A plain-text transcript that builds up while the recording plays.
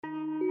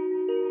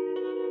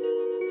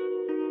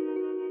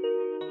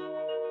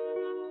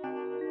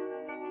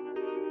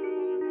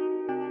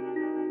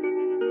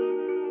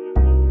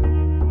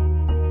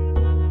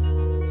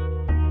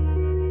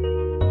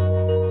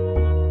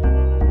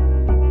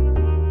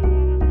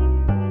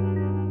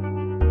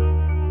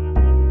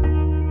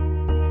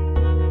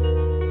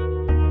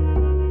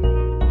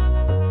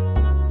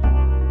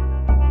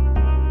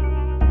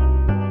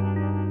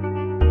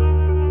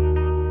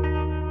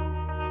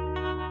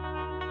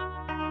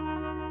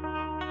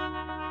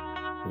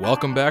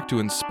Welcome back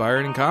to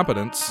Inspired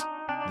Incompetence.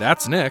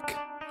 That's Nick.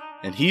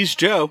 And he's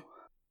Joe.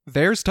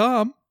 There's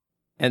Tom.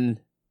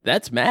 And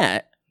that's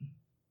Matt.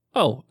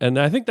 Oh, and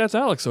I think that's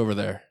Alex over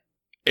there.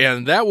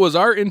 And that was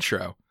our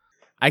intro.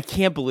 I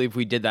can't believe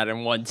we did that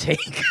in one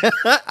take.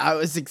 I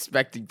was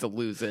expecting to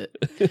lose it.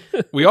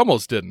 We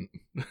almost didn't.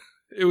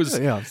 It was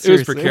Yeah, it was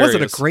seriously, precarious.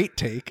 it wasn't a great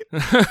take.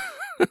 I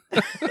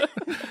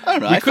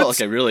don't know. I felt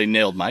like I really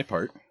nailed my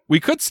part. We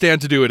could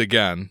stand to do it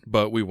again,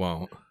 but we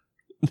won't.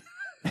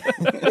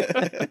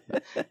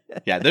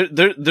 Yeah,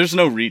 there's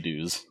no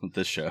redos with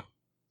this show.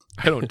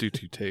 I don't do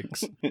 2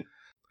 takes.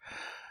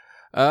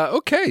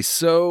 Okay,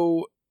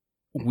 so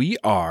we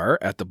are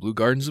at the Blue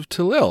Gardens of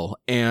Talil,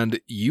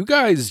 and you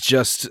guys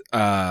just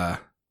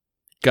got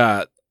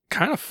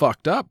kind of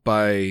fucked up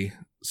by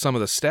some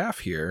of the staff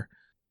here.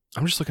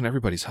 I'm just looking at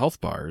everybody's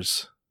health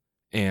bars,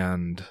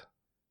 and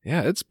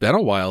yeah, it's been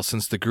a while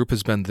since the group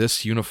has been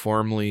this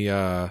uniformly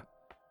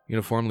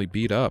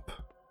beat up.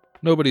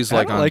 Nobody's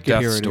like on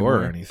death's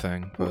door or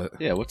anything, but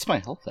Yeah, what's my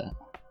health at?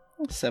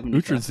 70.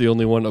 Uhtred's the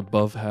only one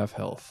above half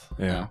health.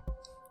 yeah.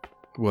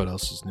 What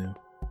else is new?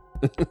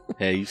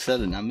 Hey, you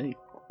said it, not me.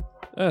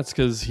 That's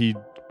because he,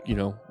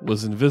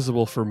 was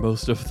invisible for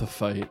most of the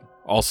fight.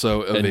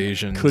 Also, And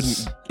evasion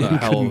couldn't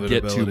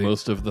get to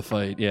most of the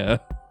fight, yeah.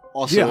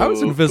 Also, Yeah, I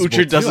was invisible,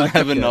 Uhtred too. doesn't I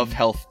have kept enough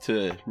health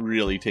to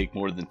really take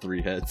more than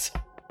 3 hits.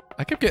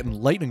 I kept getting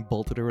lightning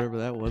bolted or whatever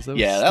that was. That was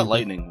Yeah, that stupid.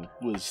 lightning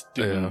was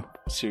doing Yeah.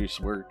 serious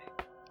work.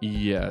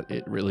 Yeah,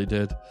 it really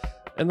did.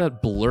 And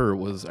that blur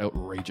was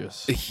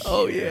outrageous.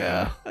 Oh,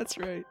 yeah. That's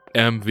right.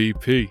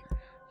 MVP.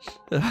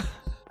 All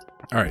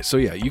right, so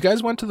yeah, you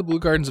guys went to the Blue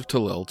Gardens of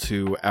Talil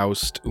to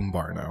oust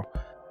Umbarno.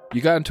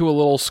 You got into a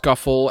little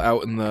scuffle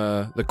out in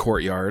the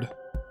courtyard,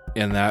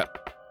 and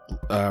that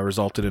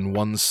resulted in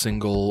one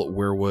single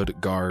werewood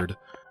guard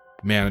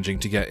managing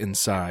to get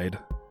inside.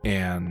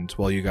 And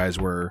while you guys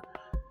were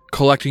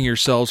collecting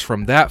yourselves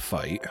from that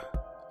fight,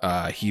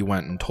 he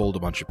went and told a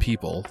bunch of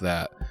people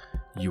that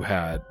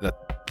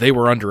they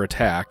were under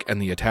attack,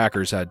 and the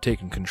attackers had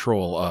taken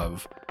control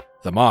of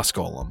the Moss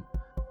Golem.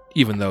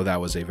 Even though that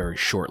was a very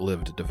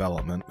short-lived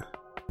development,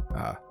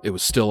 it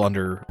was still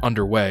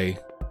underway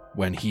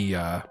when he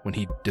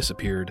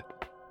disappeared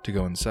to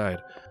go inside.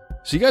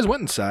 So you guys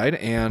went inside,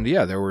 and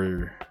yeah, there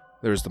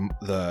was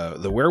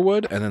the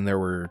werewood, and then there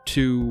were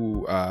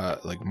 2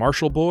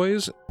 marshal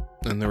boys,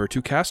 and there were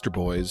 2 caster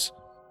boys,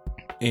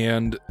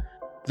 and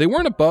they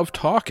weren't above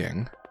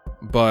talking,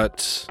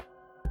 but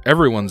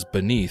everyone's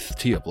beneath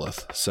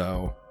Teoblith,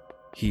 so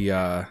he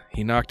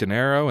knocked an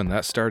arrow, and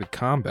that started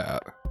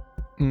combat.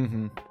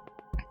 Mm-hmm.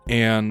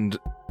 And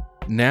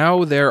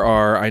now there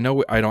are, I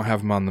know I don't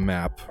have them on the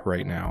map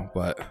right now,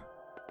 but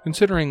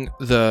considering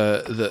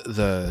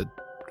the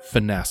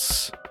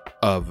finesse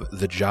of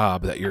the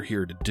job that you're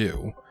here to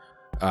do,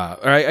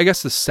 or I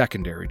guess the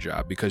secondary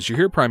job, because you're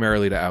here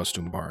primarily to oust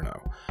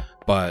Umbarno,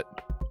 but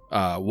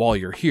while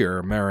you're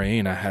here,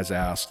 Mariana has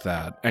asked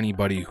that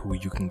anybody who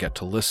you can get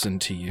to listen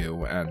to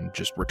you and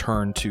just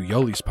return to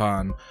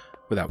Yolispan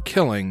without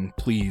killing,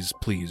 please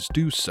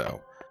do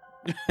so.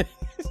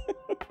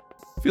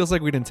 Feels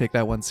like we didn't take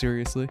that one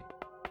seriously.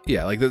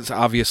 Yeah, like that's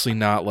obviously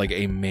not like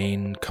a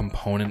main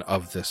component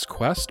of this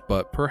quest,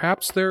 but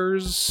perhaps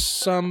there's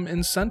some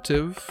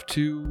incentive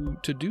to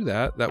do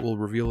that will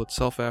reveal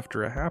itself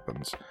after it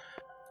happens.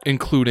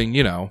 Including,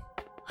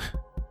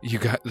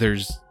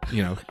 there's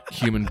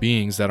human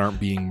beings that aren't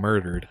being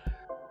murdered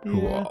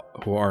who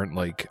aren't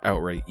like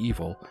outright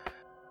evil.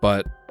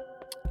 But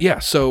yeah,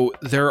 so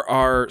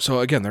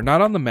again, they're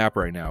not on the map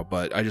right now,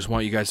 but I just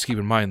want you guys to keep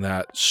in mind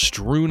that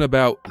strewn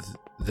about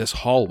this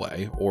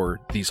hallway, or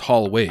these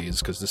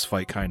hallways, because this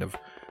fight kind of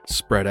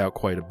spread out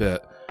quite a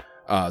bit,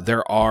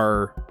 there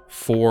are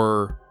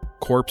 4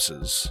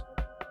 corpses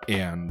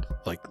and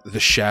like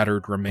the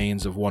shattered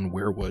remains of one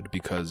werewood,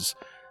 because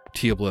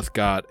Teoblith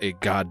got a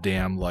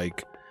goddamn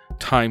like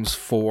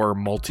 ×4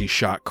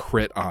 multi-shot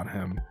crit on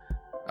him,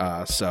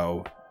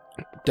 so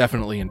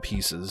definitely in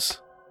pieces.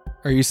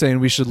 Are you saying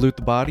we should loot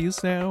the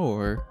bodies now,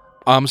 or?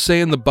 I'm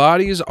saying the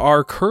bodies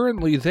are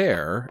currently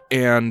there,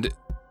 and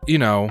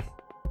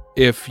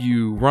if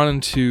you run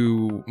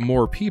into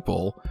more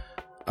people,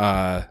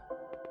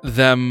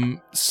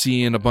 them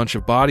seeing a bunch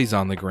of bodies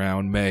on the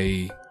ground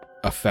may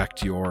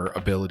affect your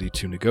ability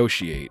to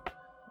negotiate.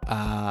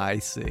 Ah, I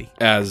see.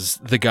 As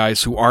the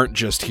guys who aren't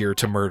just here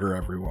to murder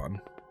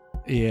everyone.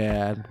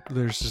 Yeah,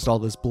 there's just all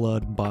this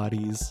blood and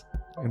bodies,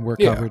 and we're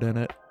Yeah. covered in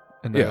it.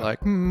 And they're Yeah.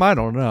 like, I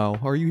don't know.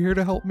 Are you here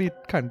to help me?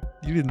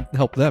 You didn't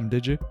help them,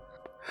 did you?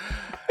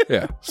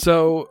 Yeah.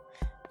 So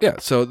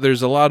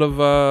there's a lot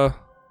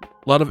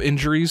of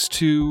injuries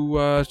to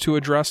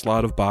address, a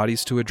lot of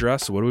bodies to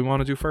address. So what do we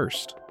want to do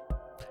first?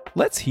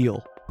 Let's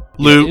heal.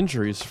 Loot.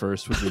 Injuries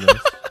first would be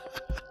nice.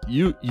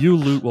 You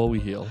loot while we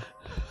heal.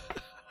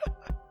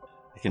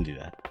 I can do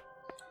that.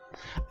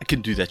 I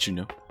can do that,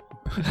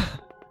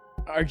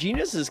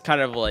 Arginus is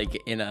kind of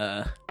like in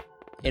a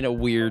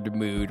weird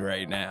mood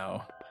right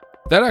now.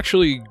 That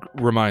actually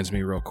reminds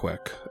me real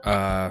quick.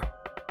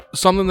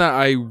 Something that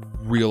I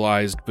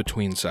realized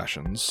between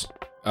sessions.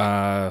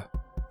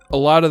 a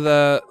lot of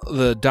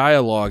the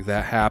dialogue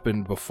that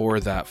happened before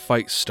that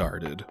fight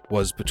started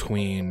was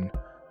between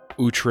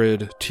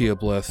Uhtred,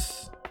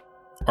 Teoblith,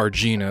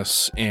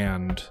 Arginus,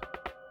 and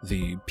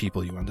the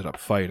people you ended up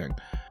fighting.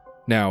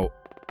 Now,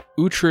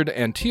 Uhtred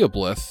and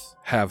Teoblith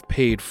have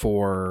paid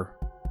for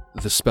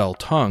the spell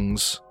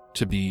Tongues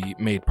to be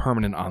made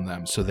permanent on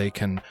them so they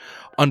can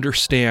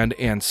understand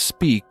and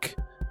speak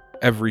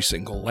every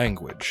single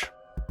language.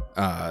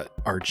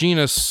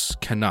 Arginus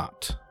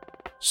cannot.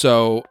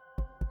 So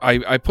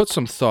I put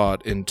some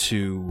thought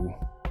into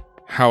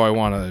how I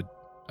want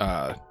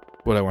to,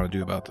 what I want to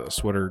do about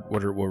this. What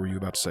were you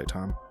about to say,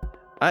 Tom?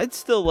 I'd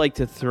still like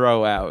to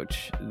throw out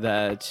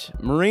that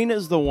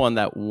Marina's the one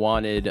that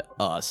wanted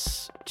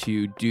us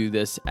to do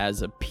this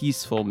as a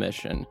peaceful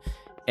mission.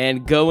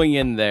 And going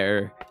in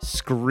there,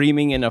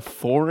 screaming in a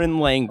foreign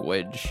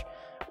language,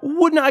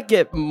 would not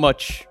get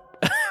much,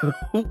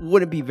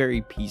 wouldn't be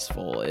very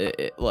peaceful.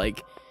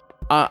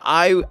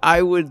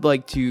 I would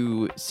like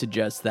to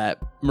suggest that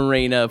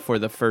Marina, for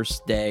the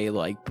first day,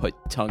 like, put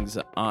tongues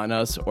on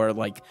us, or,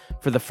 like,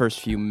 for the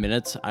first few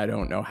minutes. I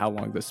don't know how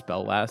long the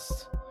spell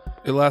lasts.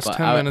 It lasts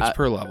 10 minutes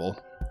per level.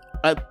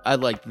 I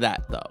like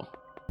that, though.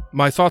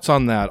 My thoughts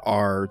on that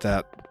are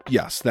that,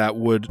 yes, that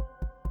would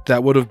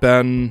have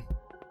been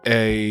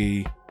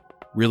a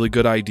really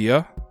good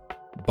idea,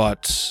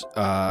 but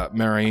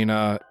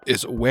Marina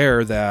is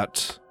aware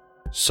that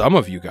some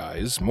of you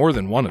guys, more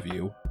than one of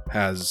you,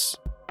 has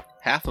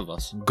half of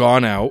us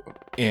gone out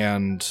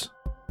and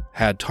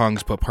had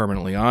tongues put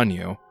permanently on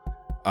you.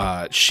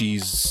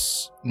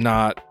 She's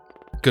not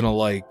gonna,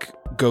 like,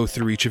 go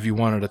through each of you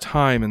one at a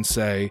time and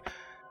say,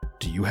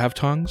 do you have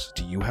tongues?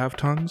 Do you have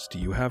tongues? Do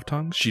you have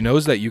tongues? She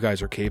knows that you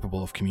guys are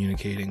capable of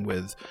communicating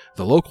with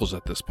the locals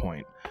at this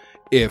point.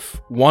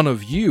 If one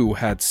of you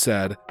had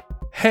said,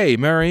 hey,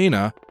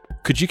 Marina,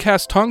 could you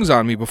cast tongues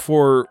on me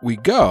before we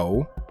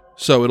go?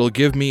 So it'll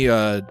give me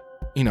an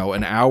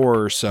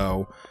hour or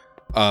so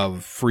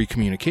of free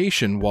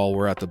communication while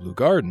we're at the Blue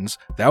Gardens.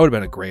 That would have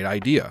been a great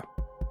idea,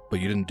 but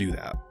you didn't do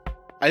that.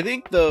 I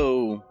think,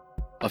 though,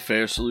 a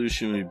fair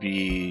solution would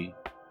be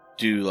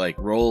do, like,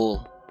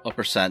 roll a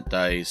percent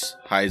dice,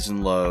 highs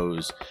and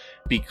lows,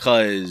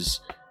 because,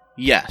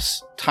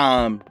 yes,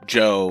 Tom,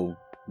 Joe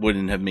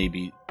wouldn't have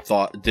maybe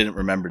didn't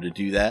remember to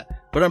do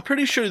that, but I'm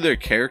pretty sure their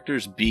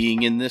characters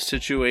being in this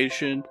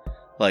situation,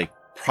 like,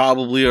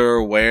 probably are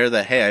aware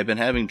that, hey, I've been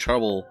having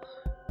trouble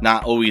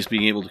not always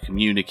being able to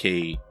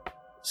communicate,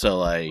 so,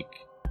 like,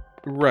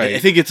 right. I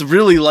think it's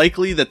really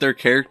likely that their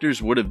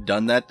characters would have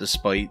done that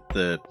despite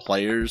the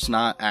players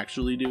not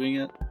actually doing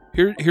it.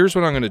 Here's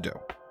what I'm going to do.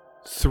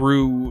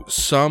 Through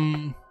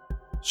some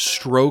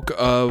stroke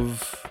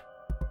of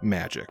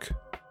magic,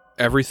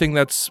 everything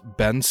that's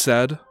been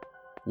said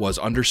was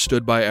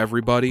understood by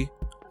everybody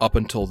up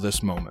until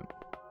this moment.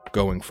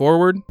 Going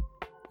forward,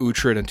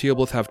 Uhtred and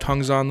Teoblith have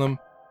tongues on them.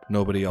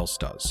 Nobody else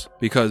does.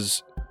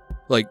 Because,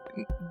 like,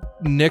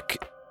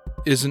 Nick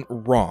isn't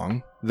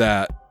wrong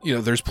that,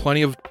 there's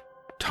plenty of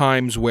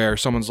times where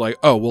someone's like,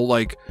 oh, well,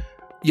 like,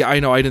 yeah, I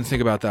know I didn't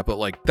think about that, but,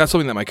 like, that's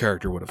something that my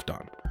character would have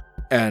done.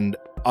 And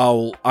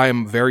I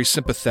am very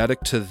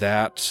sympathetic to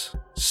that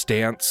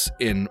stance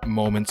in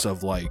moments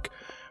of, like,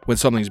 when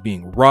something's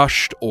being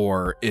rushed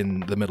or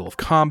in the middle of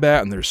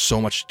combat and there's so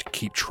much to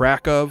keep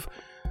track of.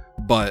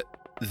 But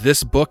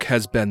this book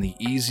has been the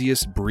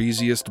easiest,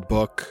 breeziest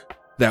book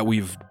that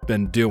we've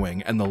been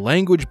doing, and the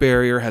language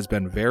barrier has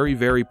been very,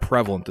 very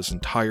prevalent this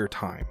entire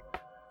time.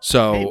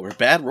 So hey, we're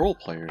bad role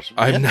players.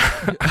 I'm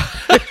not.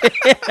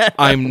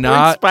 I'm not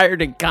We're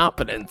inspired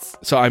incompetence.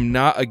 So I'm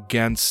not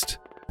against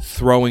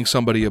throwing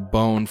somebody a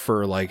bone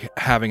for, like,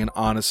 having an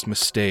honest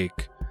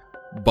mistake,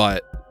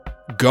 but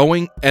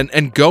going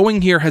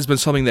here has been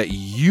something that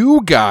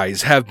you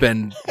guys have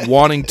been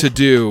wanting to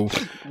do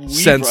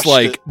since,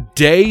 like,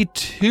 day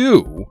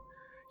 2.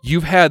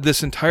 You've had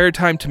this entire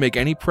time to make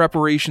any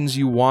preparations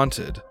you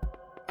wanted.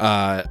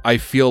 I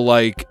feel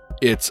like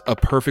it's a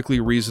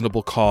perfectly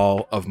reasonable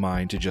call of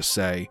mine to just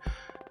say,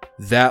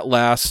 that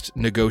last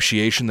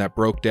negotiation that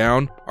broke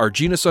down,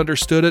 Arginus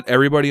understood it,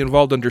 everybody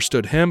involved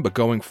understood him, but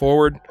going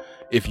forward,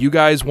 if you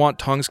guys want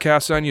tongues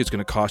cast on you, it's going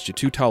to cost you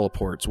 2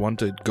 teleports, one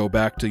to go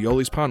back to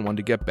Yoli's Pond, one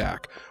to get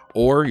back,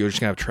 or you're just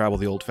going to have to travel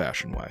the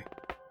old-fashioned way.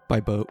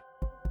 By boat.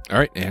 All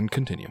right, and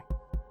continue.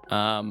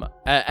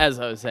 As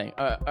I was saying,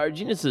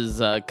 Arginus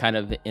is kind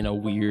of in a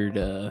weird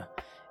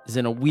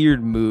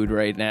mood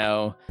right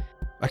now.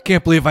 I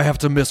can't believe I have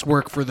to miss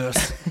work for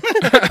this.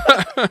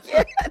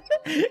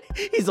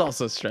 He's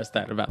also stressed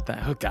out about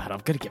that. Oh God,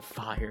 I'm gonna get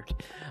fired.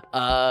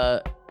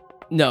 Arginus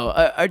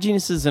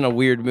is in a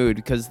weird mood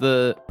because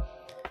the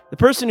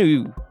person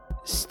who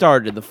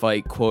started the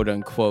fight, quote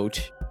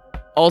unquote,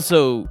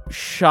 also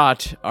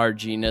shot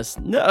Arginus.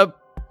 No,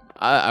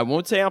 I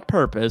won't say on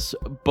purpose,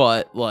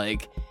 but,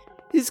 like,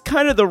 he's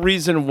kind of the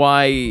reason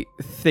why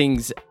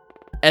things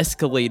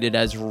escalated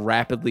as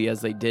rapidly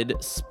as they did,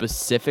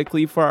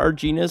 specifically for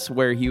Arginus,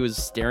 where he was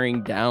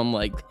staring down,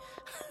 like,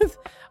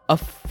 a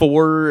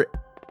 4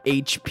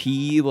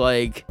 HP,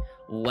 like,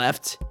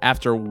 left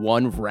after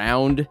one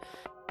round.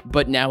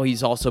 but now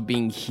he's also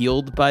being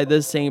healed by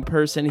the same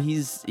person.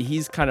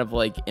 He's kind of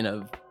like in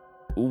a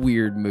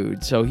weird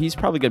mood, so he's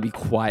probably gonna be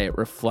quiet,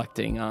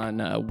 reflecting on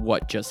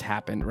what just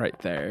happened right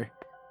there,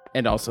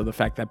 and also the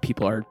fact that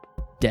people are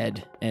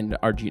dead and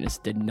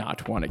Arginus did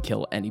not want to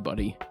kill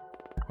anybody.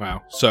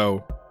 Wow.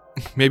 So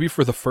maybe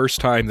for the first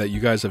time that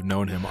you guys have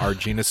known him,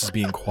 Arginus is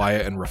being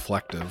quiet and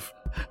reflective,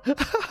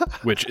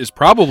 which is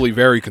probably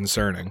very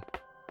concerning.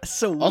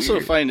 So weird. Also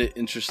find it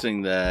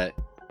interesting that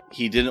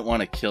he didn't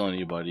want to kill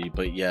anybody,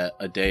 but yet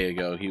a day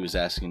ago he was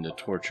asking to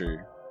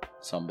torture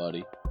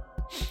somebody.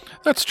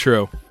 That's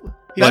true.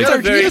 He's got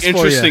a very Arginus for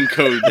interesting you.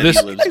 code that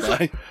he lives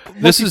by.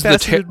 This is the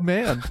Multifaceted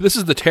man. This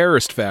is the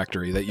terrorist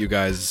factory that you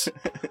guys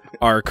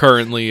are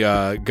currently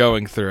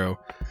going through.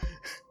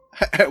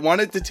 I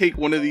wanted to take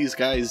one of these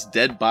guys'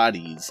 dead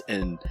bodies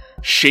and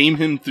shame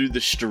him through the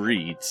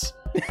streets,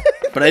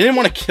 but I didn't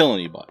want to kill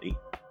anybody.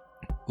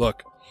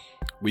 Look,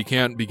 we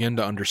can't begin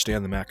to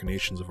understand the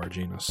machinations of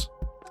Arginus.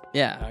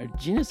 Yeah,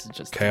 Arginus is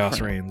just Chaos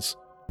different. reigns.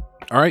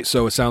 All right,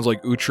 so it sounds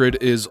like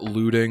Uhtred is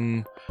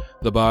looting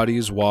the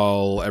bodies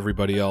while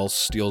everybody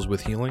else deals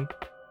with healing.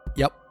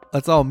 Yep.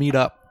 Let's all meet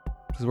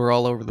up because we're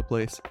all over the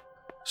place.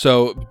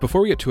 So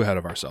before we get too ahead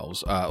of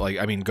ourselves,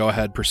 go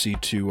ahead,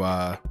 proceed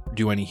to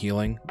do any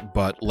healing,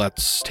 but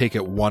let's take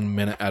it 1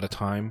 minute at a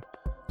time.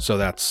 So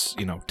that's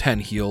 10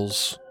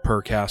 heals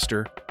per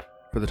caster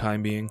for the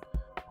time being,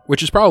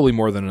 which is probably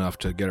more than enough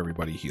to get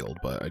everybody healed.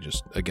 But I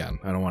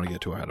don't want to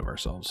get too ahead of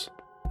ourselves.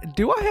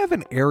 Do I have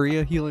an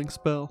area healing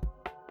spell?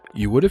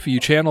 You would if you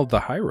channeled the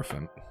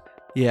Hierophant.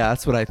 Yeah,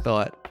 that's what I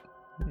thought.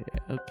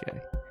 Yeah, okay.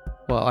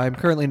 Well, I'm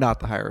currently not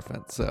the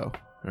Hierophant, so...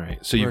 All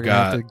right, so We're you've gonna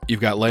got have you've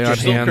got lay You're on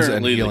still hands and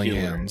currently the healing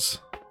healer. hands.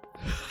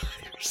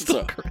 You're still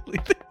So- currently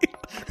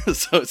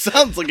So it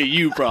sounds like a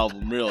you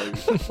problem, really.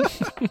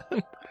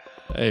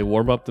 Hey,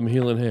 warm up them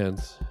healing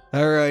hands.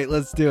 All right,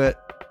 let's do it.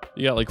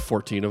 You got like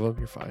 14 of them.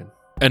 You're fine.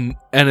 And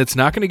it's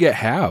not going to get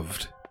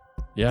halved.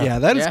 Yeah. Yeah,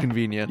 that is Yeah.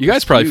 convenient. You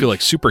guys probably huge. feel like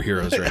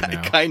superheroes right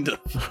now. Kind of.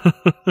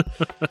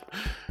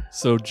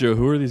 So, Joe,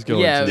 who are these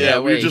going Yeah, to? Yeah,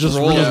 we're wait, just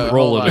rolling them.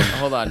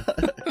 Hold on.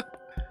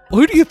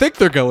 Who do you think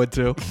they're going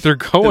to? They're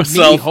going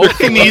Himself.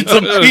 He needs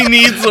them. He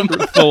needs them.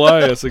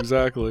 Elias,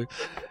 exactly.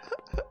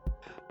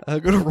 I'm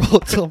going to roll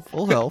it till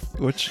full health,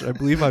 which I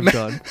believe I've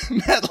done.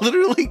 Matt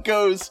literally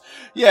goes,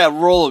 yeah,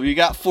 roll them. You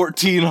got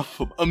 14 of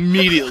them.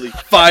 Immediately.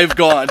 5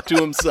 gone to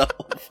himself.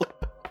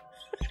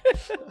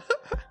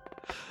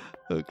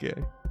 Okay,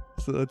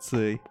 so let's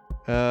see.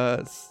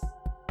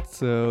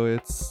 So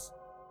it's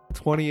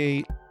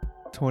 28,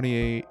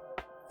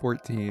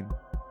 14.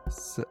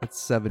 It's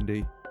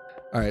 70.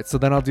 All right, so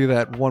then I'll do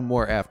that one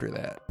more after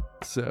that.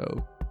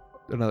 So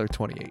another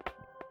 28.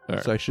 All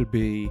right. So I should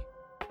be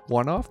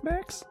 1 off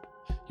max?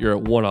 You're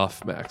at 1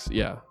 off max.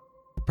 Yeah.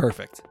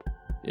 Perfect.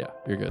 Yeah,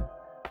 you're good.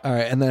 All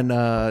right, and then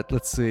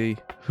let's see.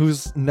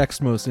 Who's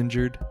next most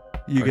injured?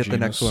 You get the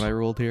next Arginus. one I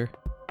rolled here.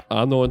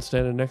 I'm the one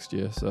standing next to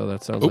you, so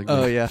that sounds like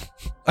Oh, me. yeah.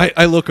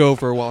 I look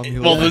over while I'm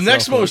healing Well, the myself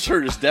next up. most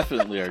hurt is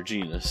definitely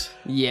Arginus.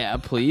 Yeah,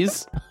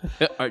 please.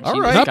 Arginus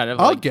All right, kind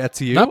of I'll like, get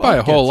to you. Not by I'll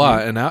a whole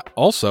get to you. lot. And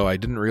also, I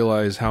didn't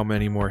realize how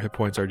many more hit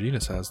points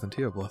Arginus has than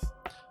Teoblith.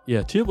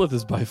 Yeah, Teoblith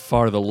is by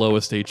far the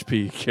lowest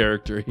HP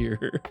character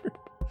here.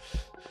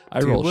 I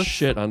roll Teoblith?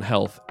 shit on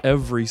health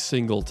every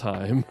single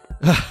time.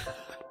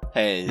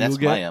 Hey, that's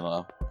You'll my get-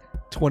 MO.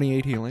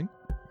 28 healing.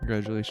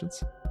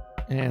 Congratulations.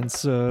 And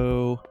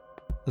so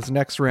this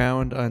next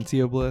round on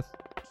Teoblith,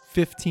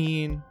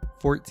 15,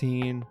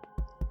 14.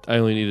 I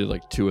only needed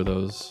like 2 of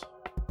those.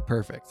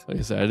 Perfect. Like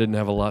I said, I didn't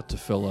have a lot to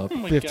fill up. Oh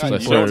my 15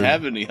 god, you forward. don't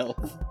have any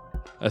health.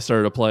 I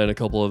started applying a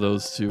couple of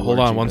those to Hold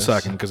on one Arginus.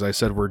 second, because I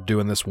said we're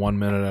doing this 1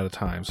 minute at a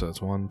time. So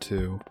it's 1,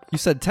 2. You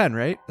said 10,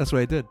 right? That's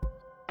what I did.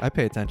 I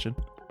pay attention.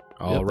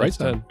 All Yep, right that's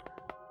then. 10.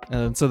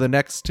 And so the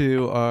next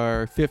 2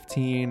 are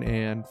 15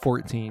 and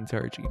 14 to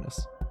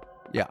Arginus.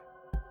 Yeah.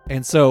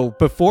 And so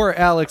before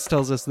Alex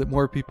tells us that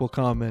more people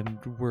come and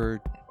we're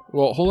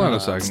Well, hold on a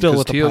second. still 'cause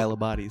with a pile of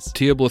bodies.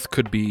 Teoblith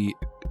could be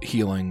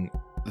healing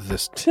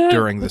this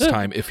during this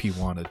time if he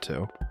wanted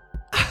to.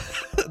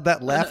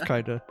 That laugh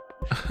kind of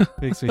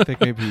makes me think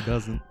maybe he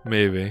doesn't.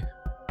 Maybe.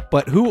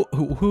 But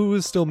who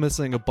is still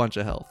missing a bunch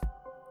of health?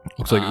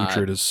 Looks like Uh,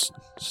 Uhtred is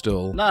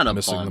still not a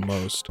missing the bunch.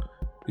 most.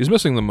 He's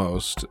missing the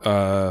most.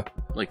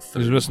 Like He's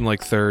 30. missing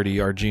like 30.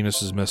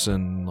 Arginus is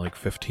missing like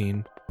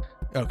 15.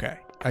 Okay.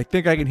 I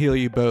think I can heal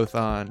you both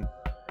on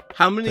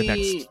How the many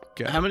next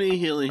go. how many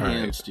healing All right.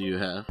 hands do you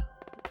have?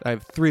 I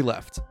have 3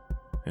 left.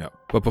 Yeah.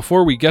 But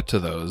before we get to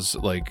those,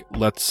 like,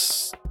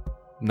 let's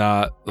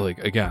not, like,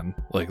 again,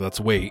 like, let's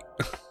wait.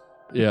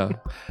 Yeah.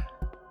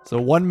 So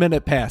 1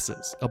 minute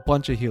passes. A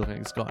bunch of healing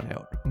has gone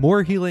out.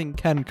 More healing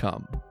can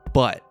come,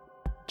 but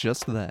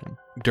just then.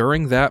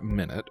 During that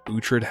minute,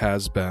 Uhtred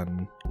has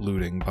been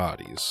looting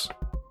bodies.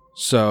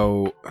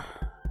 So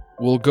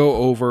we'll go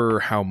over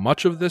how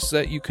much of this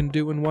that you can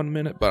do in 1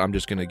 minute, but I'm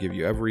just going to give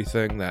you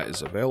everything that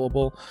is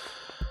available.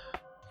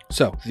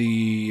 So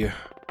the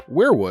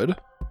werewood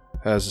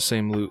has the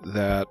same loot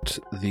that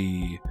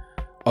the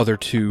other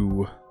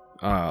 2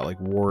 like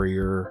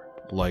warrior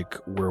like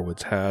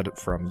Werwood's had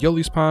from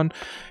Yolispan.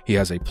 He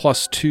has a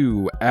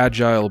 +2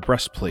 agile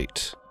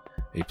breastplate,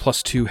 a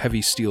 +2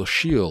 heavy steel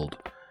shield,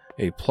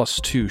 a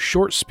 +2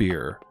 short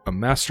spear, a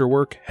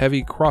masterwork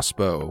heavy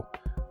crossbow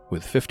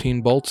with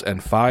 15 bolts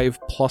and 5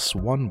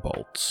 +1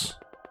 bolts.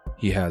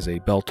 He has a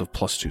belt of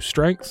 +2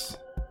 strength,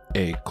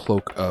 a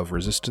cloak of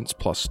resistance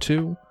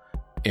 +2,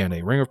 and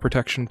a ring of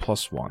protection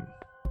 +1.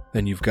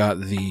 Then you've got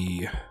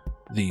the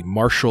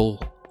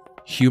martial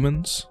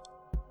humans.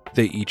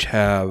 They each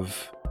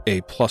have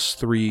a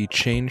 +3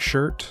 chain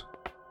shirt,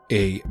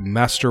 a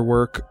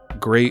masterwork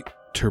great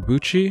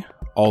turbuchi,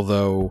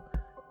 although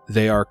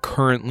they are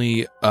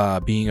currently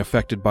being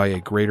affected by a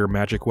greater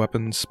magic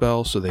weapon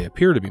spell, so they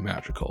appear to be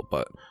magical,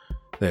 but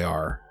they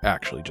are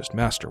actually just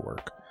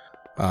masterwork.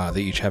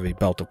 They each have a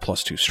belt of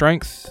 +2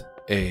 strength,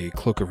 a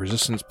cloak of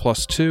resistance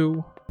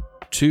 +2,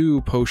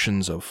 2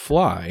 potions of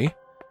fly,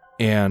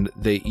 and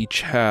they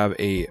each have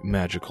a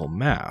magical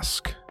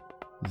mask.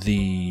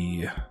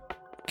 The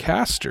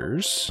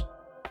casters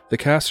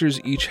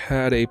each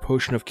had a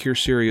potion of cure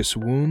serious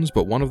wounds,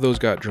 but one of those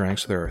got drank,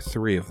 so there are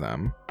 3 of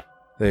them.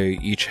 They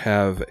each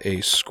have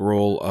a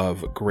scroll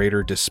of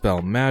greater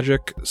dispel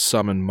magic,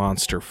 summon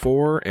monster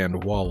 4,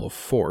 and wall of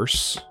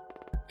force,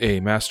 a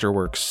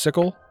masterwork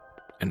sickle,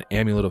 an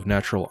amulet of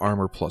natural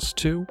armor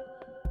 +2,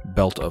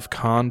 belt of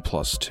con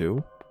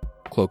 +2,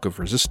 cloak of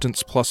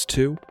resistance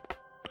 +2,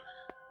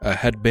 a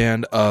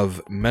headband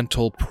of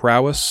mental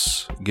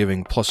prowess,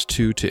 giving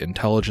 +2 to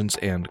intelligence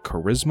and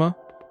charisma,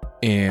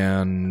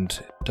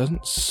 and it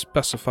doesn't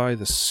specify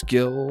the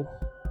skill.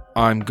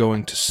 I'm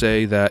going to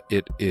say that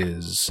it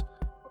is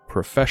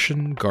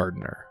Profession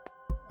Gardener.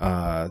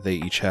 They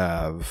each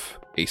have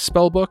a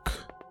spellbook.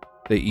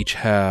 They each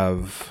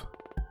have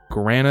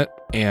granite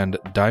and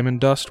diamond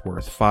dust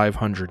worth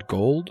 500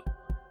 gold,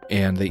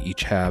 and they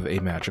each have a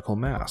magical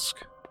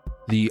mask.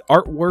 The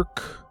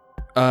artwork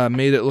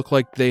made it look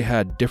like they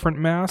had different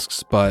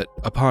masks, but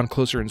upon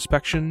closer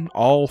inspection,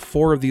 all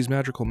 4 of these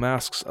magical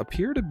masks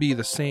appear to be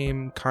the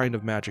same kind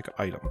of magic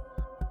item.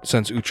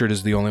 Since Uhtred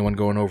is the only one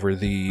going over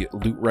the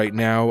loot right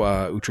now,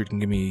 Uhtred can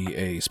give me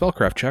a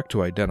spellcraft check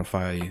to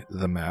identify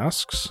the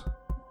masks.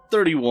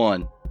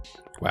 31.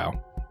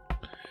 Wow.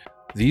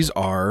 These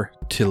are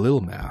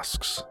Tilil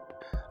masks.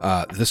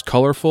 This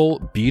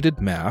colorful,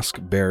 beaded mask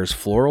bears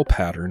floral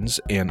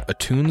patterns and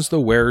attunes the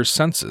wearer's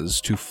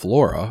senses to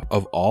flora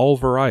of all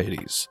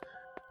varieties.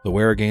 The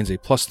wearer gains a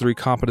 +3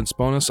 competence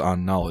bonus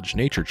on knowledge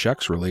nature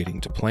checks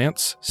relating to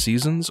plants,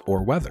 seasons,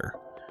 or weather.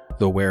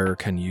 The wearer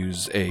can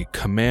use a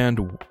command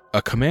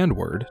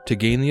word to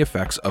gain the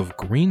effects of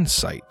Green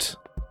Sight.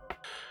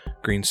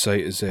 Green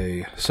Sight is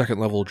a 2nd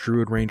level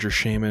Druid, Ranger,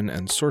 Shaman,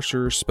 and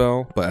Sorcerer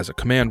spell, but as a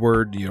command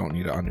word, you don't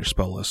need it on your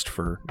spell list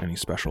for any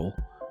special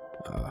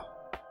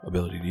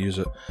ability to use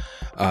it.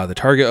 The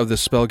target of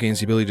this spell gains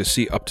the ability to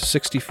see up to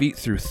 60 feet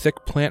through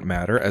thick plant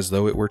matter as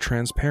though it were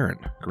transparent.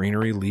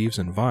 Greenery, leaves,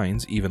 and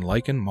vines, even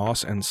lichen,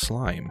 moss, and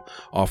slime,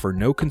 offer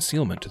no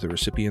concealment to the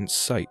recipient's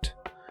sight,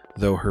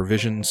 though her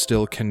vision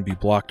still can be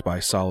blocked by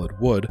solid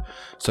wood,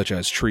 such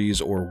as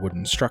trees or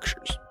wooden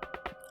structures.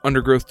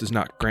 Undergrowth does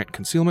not grant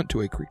concealment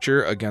to a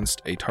creature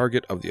against a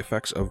target of the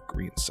effects of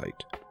Green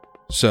Sight.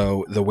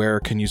 So, the wearer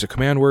can use a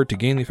command word to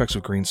gain the effects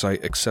of Green Sight,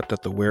 except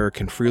that the wearer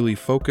can freely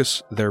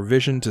focus their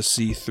vision to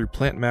see through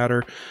plant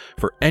matter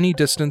for any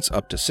distance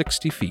up to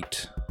 60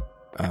 feet.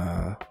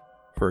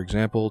 For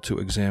example, to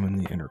examine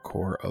the inner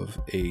core of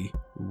a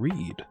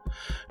reed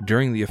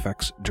during the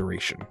effect's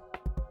duration.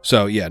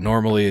 So, yeah,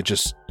 normally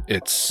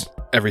it's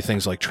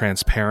everything's like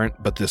transparent,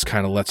 but this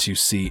kind of lets you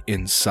see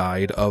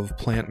inside of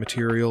plant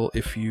material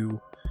if you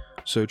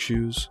so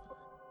choose,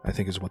 I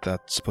think is what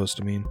that's supposed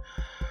to mean.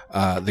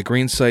 The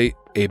Green Sight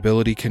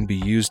ability can be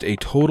used a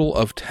total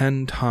of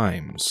 10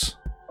 times.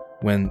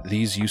 When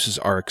these uses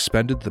are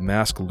expended, the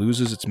mask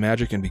loses its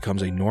magic and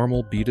becomes a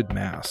normal beaded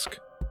mask.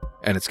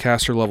 And it's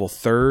caster level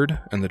 3rd,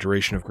 and the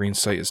duration of Green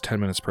Sight is 10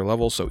 minutes per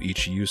level, so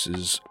each use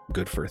is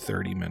good for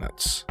 30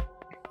 minutes.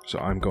 So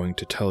I'm going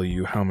to tell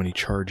you how many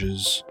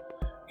charges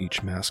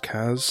each mask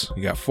has.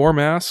 You got 4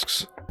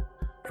 masks.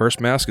 First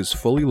mask is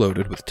fully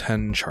loaded with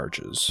 10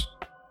 charges.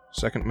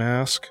 Second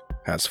mask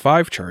has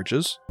 5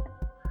 charges.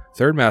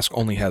 Third mask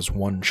only has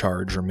 1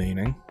 charge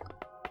remaining,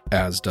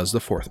 as does the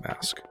 4th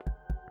mask.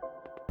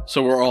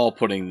 So we're all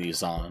putting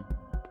these on.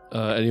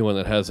 Anyone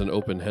that has an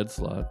open head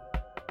slot.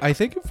 I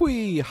think if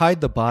we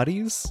hide the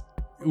bodies,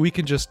 we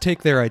can just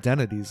take their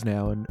identities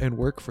now and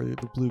work for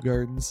the Blue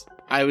Gardens.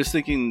 I was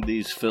thinking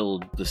these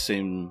filled the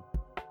same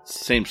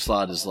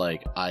slot as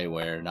like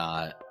eyewear,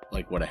 not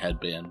like what a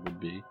headband would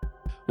be.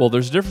 Well,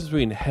 there's a difference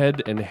between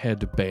head and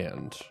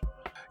headband.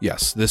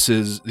 Yes,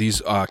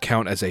 these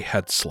count as a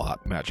head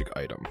slot magic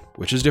item,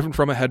 which is different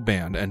from a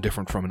headband and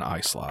different from an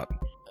eye slot.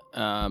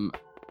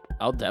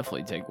 I'll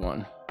definitely take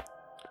one.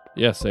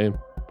 Yeah, same.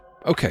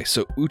 Okay,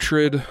 so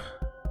Uhtred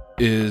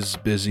is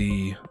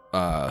busy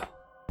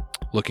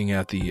looking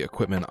at the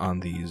equipment on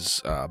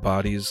these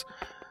bodies.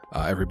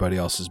 Everybody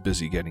else is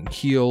busy getting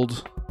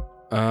healed.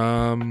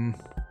 Uhtred,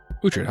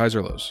 highs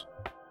or lows?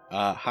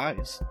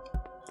 Highs.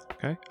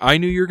 Okay. I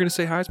knew you were going to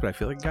say highs, but I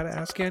feel like I got to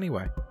ask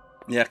anyway.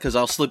 Yeah, because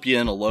I'll slip you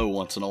in a low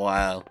once in a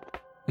while.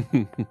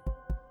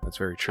 That's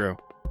very true.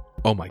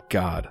 Oh my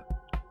god.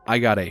 I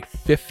got a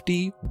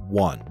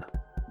 51.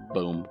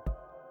 Boom.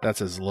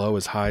 That's as low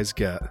as highs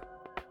get.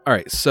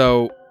 Alright,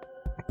 so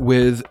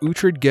with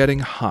Uhtred getting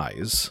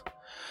highs,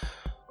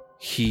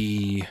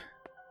 he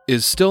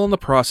is still in the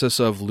process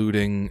of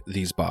looting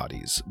these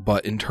bodies.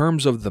 But in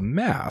terms of the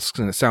masks,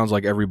 and it sounds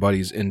like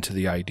everybody's into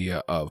the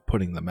idea of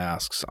putting the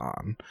masks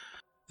on,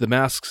 the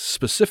masks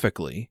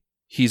specifically,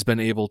 he's been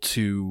able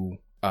to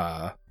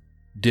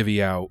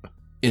divvy out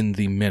in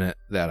the minute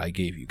that I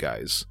gave you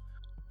guys.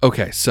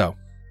 Okay, so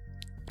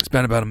it's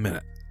been about a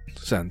minute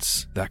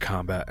since that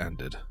combat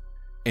ended,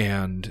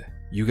 and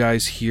you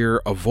guys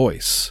hear a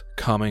voice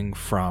coming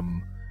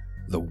from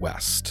the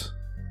west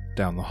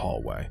down the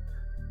hallway.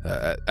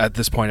 At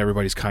this point,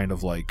 everybody's kind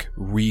of like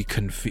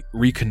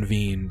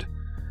reconvened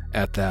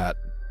at that,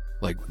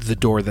 like the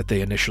door that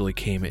they initially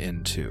came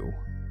into.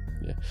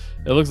 Yeah,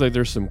 it looks like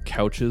there's some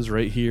couches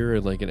right here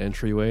and like an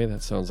entryway.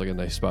 That sounds like a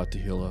nice spot to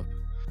heal up.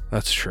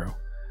 That's true.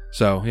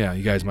 So, yeah,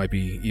 you guys might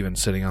be even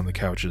sitting on the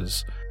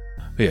couches.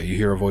 But yeah, you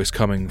hear a voice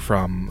coming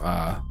from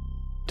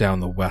down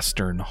the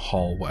western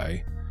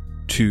hallway.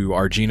 To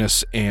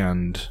Arginus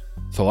and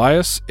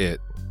Thalias,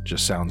 it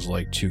just sounds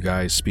like two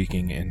guys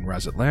speaking in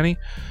Rezitlani.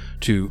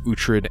 To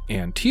Uhtred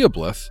and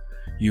Teoblith,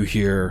 you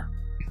hear,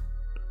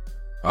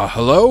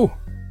 hello?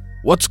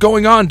 What's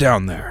going on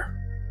down there?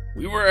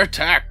 We were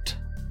attacked.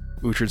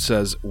 Uhtred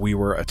says, we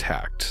were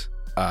attacked.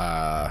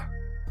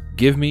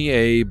 Give me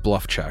a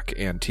bluff check,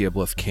 and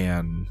Teoblith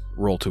can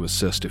roll to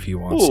assist if he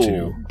wants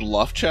to.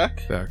 Bluff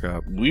check? Back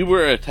up. We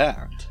were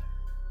attacked.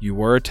 You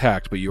were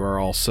attacked, but you are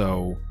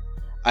also...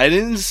 I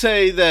didn't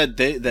say that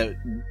that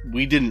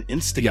we didn't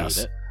instigate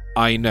it.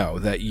 I know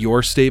that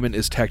your statement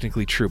is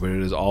technically true, but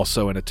it is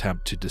also an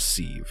attempt to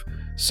deceive.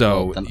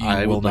 So well, then you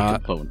I will would not...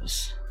 like a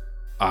bonus.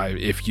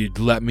 If you'd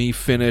let me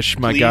finish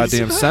my Please?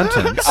 goddamn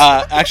sentence...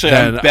 Actually,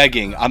 then... I'm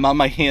begging. I'm on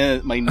my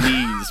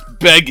knees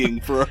begging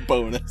for a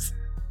bonus.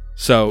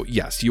 So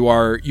yes, you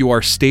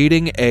are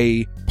stating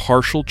a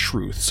partial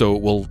truth.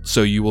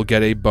 So you will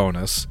get a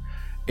bonus,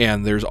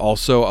 and there's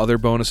also other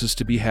bonuses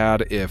to be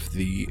had if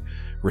the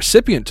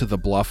recipient to the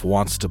bluff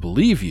wants to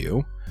believe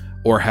you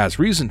or has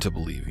reason to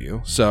believe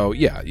you. So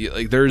yeah,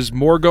 there's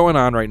more going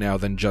on right now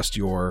than just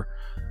your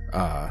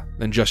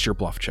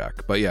bluff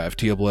check. But yeah, if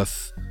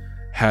Teoblith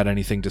had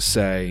anything to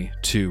say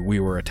to we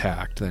were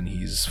attacked, then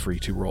he's free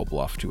to roll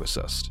bluff to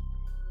assist.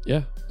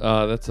 Yeah,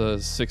 that's a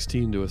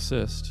 16 to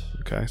assist.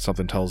 Okay,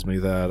 something tells me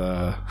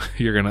that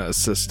you're going to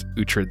assist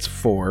Uhtred's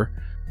 4.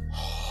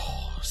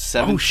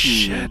 17. Oh,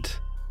 shit.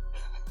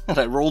 And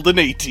I rolled an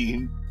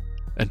 18.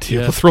 And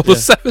Teoblith rolled a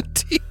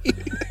 17.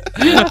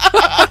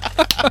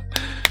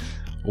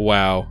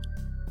 Wow.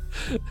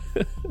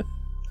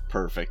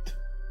 Perfect.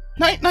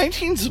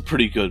 19's a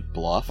pretty good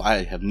bluff.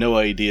 I have no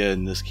idea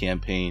in this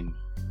campaign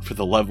for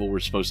the level we're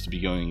supposed to be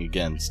going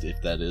against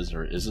if that is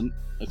or isn't.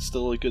 It's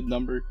still a good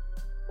number.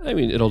 I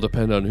mean, it'll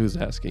depend on who's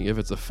asking. If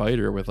it's a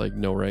fighter with like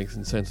no ranks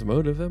and sense of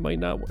motive, that might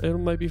not. It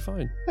might be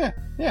fine.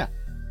 Yeah.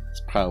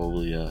 It's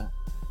probably an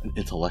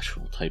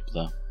intellectual type,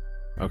 though.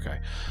 Okay,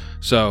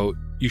 so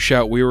you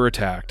shout, "We were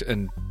attacked,"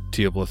 and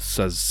Teoblith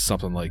says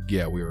something like,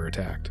 "Yeah, we were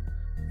attacked."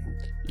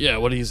 Yeah,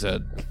 what he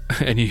said.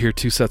 And you hear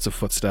two sets of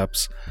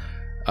footsteps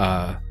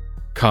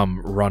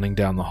come running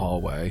down the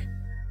hallway,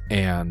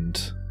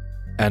 and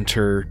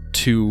enter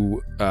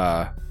two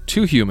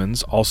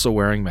humans, also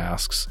wearing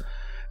masks.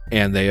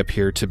 And they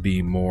appear to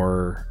be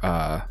more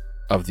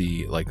of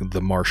the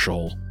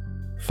martial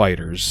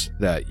fighters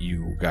that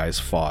you guys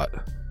fought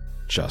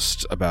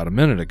just about a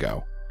minute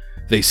ago.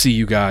 They see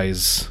you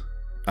guys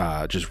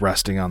just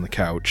resting on the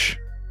couch.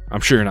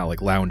 I'm sure you're not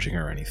like lounging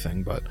or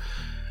anything, but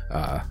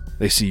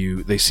they see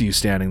you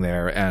standing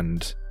there,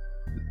 and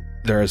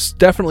there has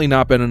definitely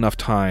not been enough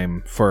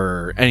time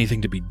for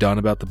anything to be done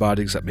about the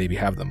body except maybe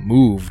have them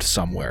moved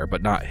somewhere,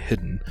 but not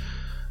hidden.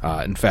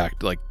 In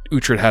fact, like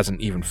Uhtred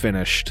hasn't even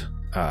finished.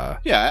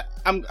 Yeah,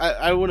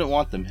 I wouldn't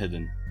want them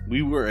hidden.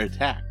 We were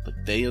attacked, but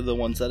they are the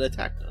ones that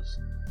attacked us.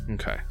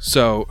 Okay,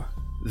 so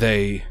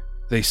they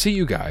see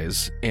you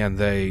guys, and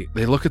they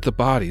look at the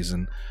bodies,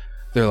 and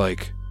they're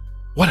like,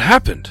 "What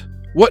happened?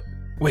 What?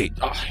 Wait."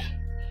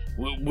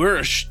 We're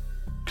as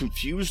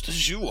confused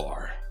as you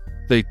are.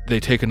 They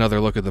take another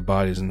look at the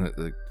bodies, and they're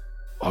like,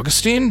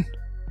 "Augustine?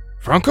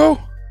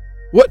 Franco?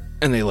 What?"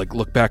 And they like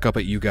look back up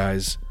at you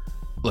guys.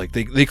 Like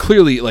they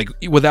clearly, like,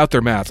 without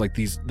their masks, like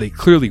they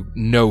clearly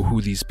know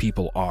who these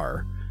people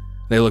are.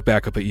 They look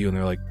back up at you and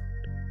they're like,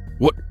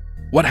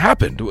 "What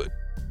happened?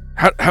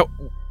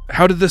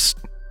 How did this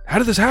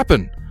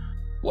happen?"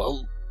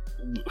 Well,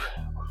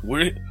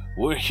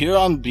 we're here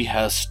on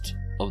behest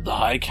of the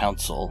High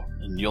Council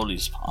in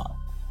Yolispan,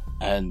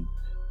 and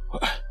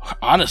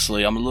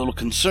honestly, I'm a little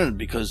concerned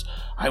because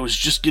I was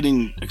just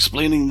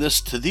explaining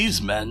this to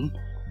these men,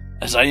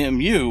 as I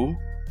am you.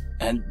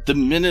 And the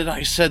minute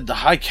I said the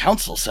High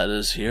Council set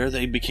us here,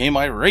 they became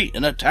irate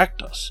and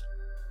attacked us.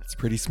 It's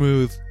pretty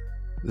smooth.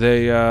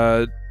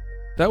 That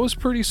was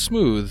pretty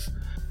smooth,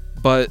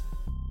 but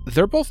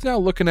they're both now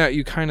looking at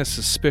you kind of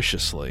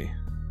suspiciously.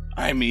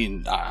 I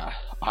mean,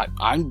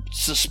 I'm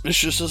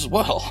suspicious as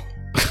well.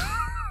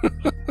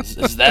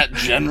 Is that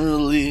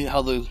generally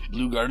how the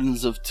Blue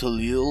Gardens of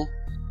Talil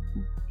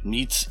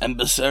meets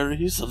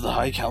emissaries of the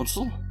High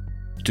Council?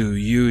 Do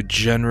you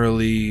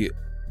generally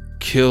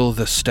kill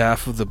the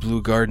staff of the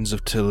Blue Gardens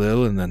of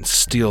Talil and then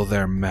steal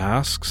their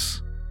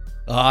masks?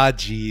 Ah,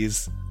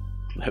 jeez.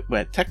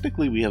 But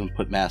technically, we haven't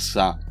put masks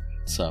on.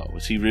 So,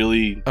 is he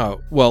really...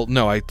 Oh, well,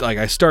 no,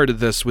 I started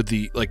this with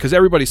the, because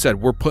everybody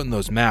said, we're putting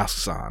those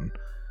masks on.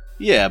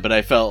 Yeah, but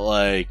I felt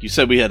like, you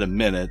said we had a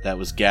minute, that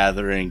was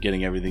gathering,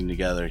 getting everything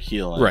together,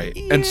 healing. Right,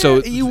 and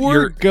so you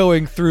were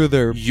going through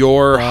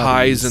your bodies.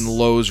 highs and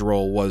lows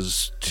roll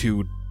was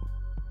to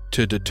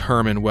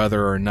determine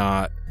whether or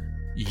not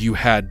you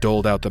had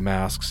doled out the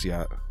masks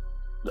yet.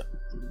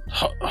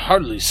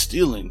 Hardly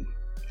stealing,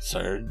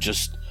 sir.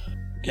 Just,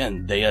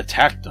 again, they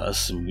attacked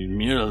us, and we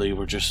merely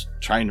were just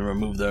trying to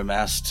remove their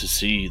masks to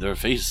see their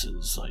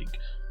faces. Like,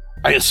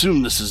 I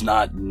assume this is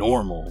not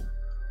normal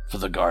for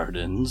the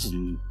gardens,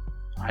 and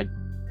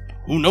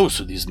who knows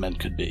who these men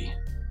could be.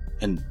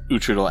 And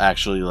Uhtred will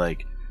actually,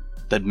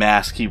 that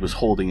mask he was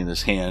holding in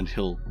his hand,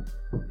 he'll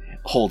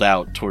hold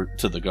out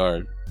to the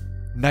guard.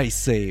 Nice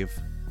save.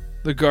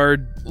 The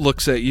guard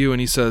looks at you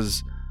and he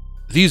says,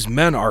 "These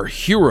men are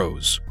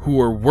heroes who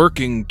are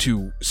working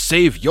to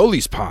save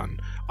Yolispan.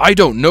 I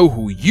don't know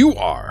who you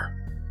are."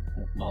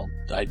 Well,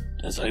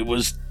 as I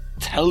was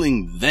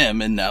telling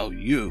them, and now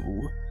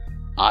you,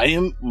 I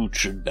am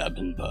Uhtred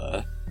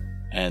Bebenber,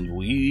 and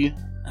we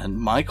and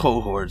my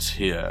cohorts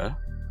here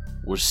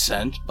were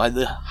sent by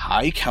the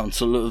High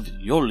Council of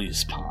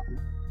Yolispan.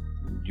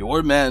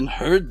 Your men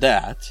heard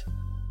that,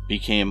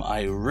 became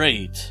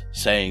irate,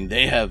 saying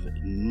they have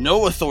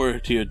no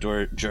authority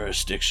or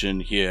jurisdiction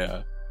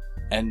here,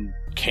 and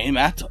came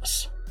at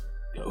us.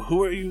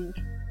 Who are you,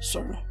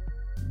 sir?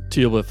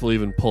 Teolith will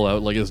even pull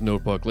out his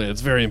notebook.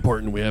 It's very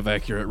important we have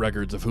accurate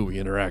records of who we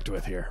interact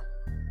with here.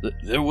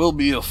 There will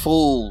be a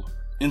full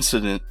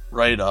incident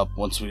write-up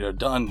once we are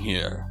done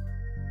here.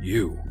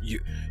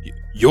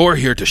 You're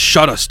here to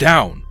shut us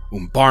down.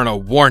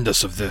 Umbarna warned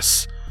us of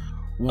this.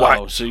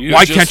 Why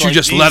can't you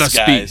just let us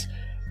be?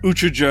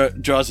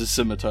 Uhtred draws his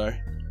scimitar.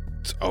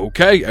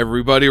 Okay,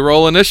 everybody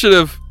roll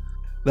initiative.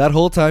 That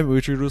whole time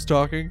Uhtred was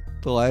talking,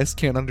 Elias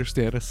can't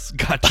understand a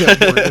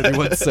goddamn word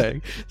anyone's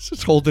saying. He's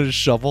just holding his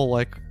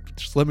shovel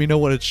just let me know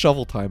when it's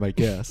shovel time, I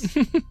guess.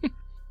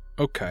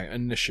 Okay,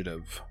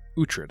 initiative.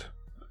 Uhtred.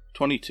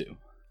 22.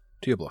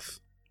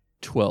 Teoblith.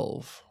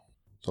 12.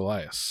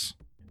 Elias.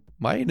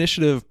 My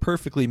initiative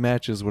perfectly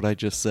matches what I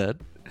just said,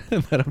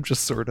 and then I'm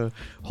just sort of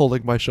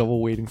holding my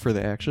shovel waiting for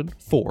the action.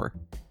 4.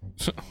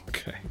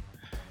 Okay.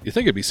 You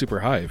think it'd be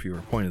super high if you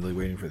were pointedly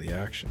waiting for the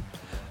action.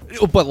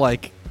 But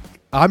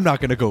I'm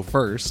not gonna go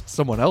first.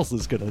 Someone else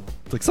is gonna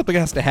something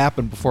has to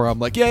happen before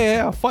I'm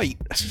yeah, fight.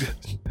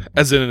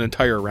 As in an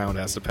entire round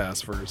has to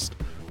pass first.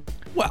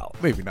 Well,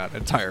 maybe not an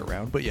entire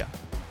round, but yeah.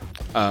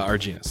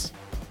 Arginus.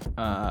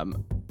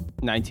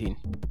 19.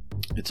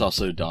 It's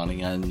also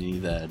dawning on me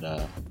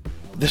that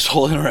this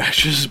whole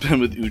interaction has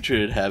been with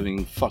Uhtred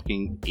having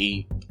fucking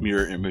 8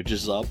 mirror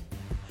images up.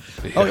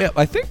 Yeah. Oh yeah,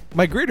 I think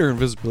my greater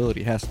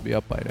invisibility has to be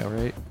up by now,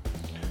 right?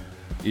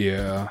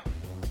 Yeah.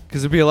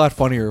 Because it'd be a lot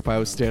funnier if I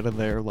was standing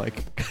there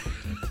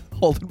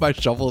holding my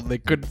shovel and they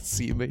couldn't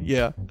see me.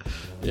 Yeah.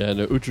 Yeah,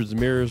 no, Uhtred's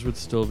mirrors would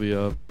still be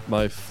up.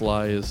 My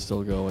fly is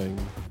still going.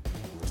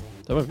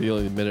 That might be the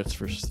only minutes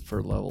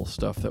for level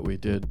stuff that we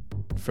did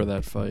for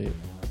that fight.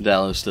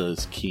 Dallas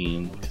is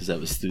keen because that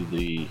was through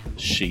the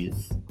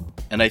sheath.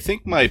 And I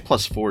think my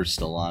 +4 is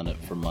still on it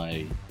for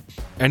my...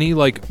 Any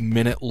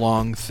minute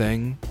long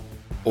thing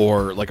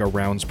or a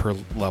rounds per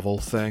level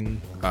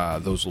thing,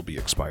 those will be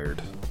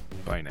expired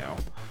by now.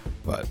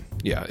 But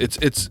yeah,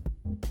 it's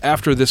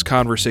after this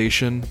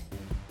conversation,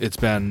 it's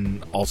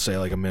been, I'll say,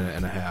 a minute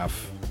and a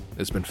half.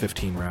 It's been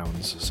 15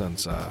 rounds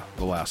since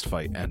the last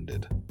fight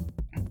ended.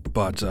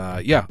 But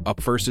yeah,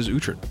 up first is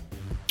Uhtred.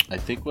 I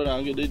think what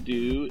I'm gonna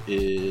do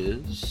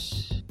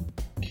is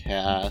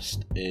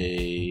cast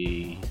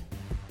a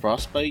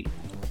frostbite,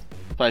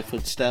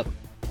 5-foot step,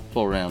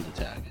 full round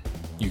attack.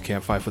 You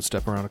can't 5-foot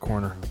step around a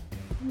corner.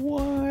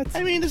 What?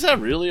 I mean, is that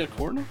really a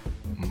corner?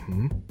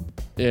 Mm-hmm.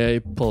 Yeah, he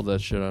pulled that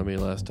shit on me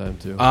last time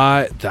too.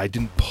 I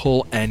didn't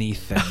pull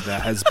anything.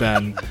 That has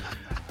been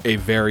a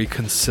very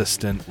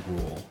consistent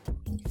rule.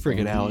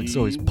 Friggin' Alex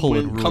always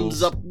pulling When rules.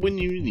 comes up when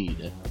you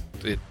need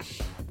it.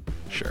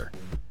 Sure.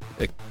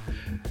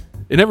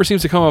 It never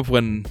seems to come up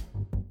when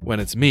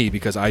it's me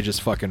because I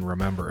just fucking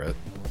remember it.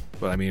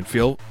 But I mean,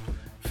 feel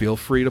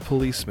free to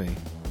police me.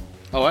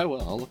 Oh, I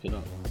will. I'll look it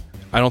up.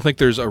 I don't think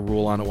there's a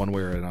rule on it one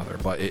way or another,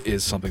 but it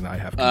is something that I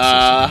have consistently.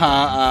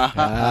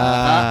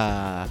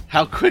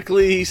 How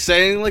quickly he's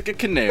saying like a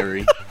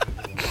canary.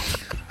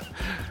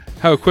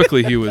 How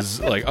quickly he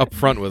was up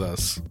front with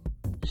us.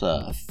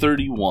 It's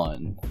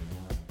 31.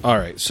 All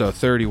right, so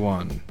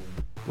 31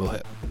 will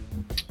hit.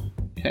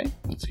 Okay,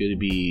 that's going to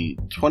be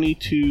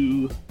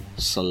 22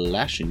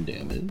 slashing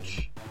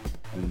damage.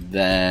 And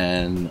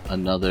then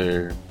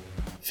another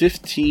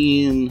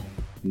 15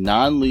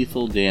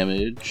 non-lethal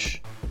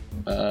damage.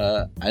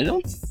 I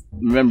don't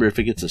remember if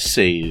it gets a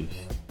save.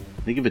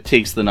 I think if it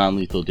takes the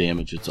non-lethal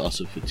damage, it's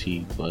also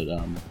fatigue. But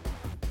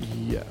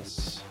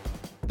Yes.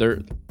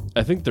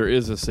 I think there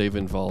is a save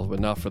involved, but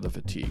not for the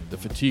fatigue. The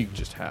fatigue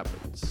just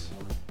happens.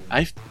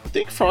 I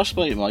think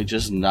Frostbite might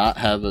just not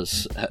have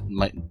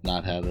might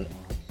not have it.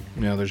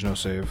 Yeah, there's no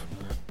save.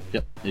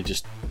 Yep, they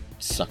just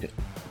suck it.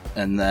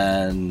 And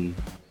then,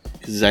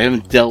 because I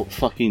haven't dealt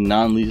fucking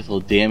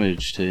non-lethal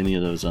damage to any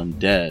of those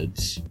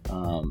undeads,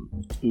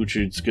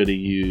 Uhtred's going to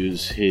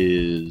use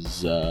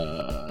his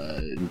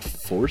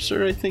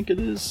Enforcer, I think it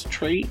is,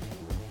 trait.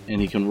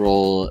 And he can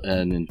roll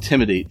an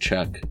Intimidate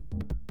check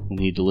when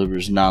he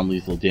delivers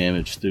non-lethal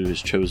damage through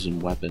his chosen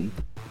weapon.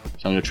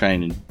 So I'm going to try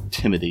and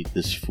intimidate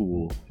this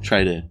fool.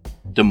 Try to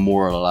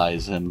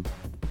demoralize him.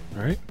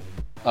 Alright.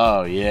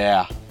 Oh,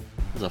 yeah.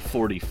 It's a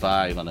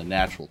 45 on a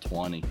natural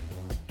 20.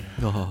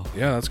 Oh.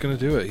 Yeah, that's going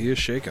to do it. He is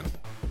shaken.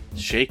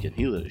 Shaking.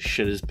 He literally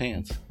shit his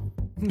pants.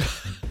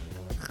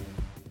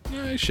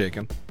 Yeah, he's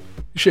shaken.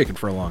 He's shaken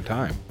for a long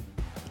time.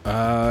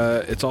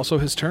 It's also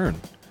his turn.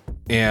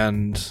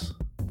 And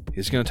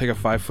he's going to take a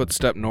 5-foot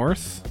step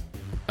north.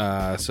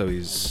 So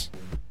he's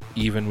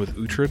even with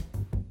Uhtred.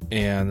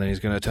 And then he's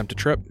going to attempt to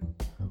trip.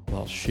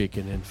 While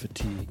shaken and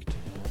fatigued.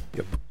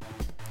 Yep.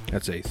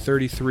 That's a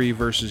 33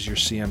 versus your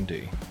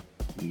CMD.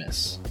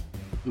 Miss.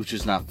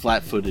 Uhtred's not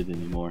flat-footed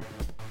anymore.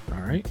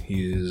 Alright,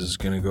 he is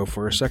going to go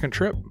for a second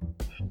trip.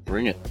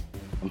 Bring it.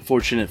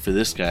 Unfortunate for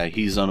this guy,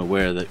 he's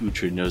unaware that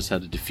Uhtred knows how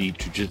to defeat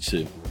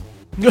Jujutsu.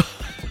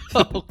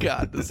 Oh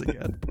god, this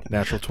again.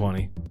 Natural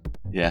 20.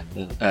 Yeah,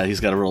 he's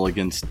got to roll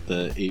against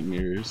the 8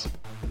 mirrors.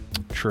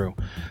 True.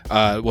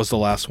 Was the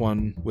last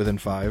one within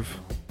 5?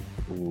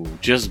 Ooh,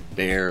 just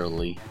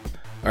barely.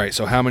 Alright,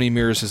 so how many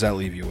mirrors does that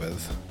leave you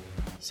with?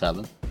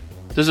 7.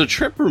 Does a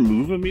trip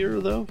remove a mirror,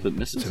 though, if it It's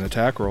misses? an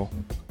attack roll.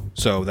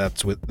 So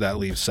that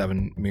leaves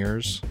 7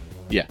 mirrors.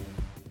 Yeah.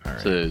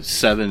 Alright. So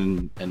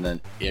 7, and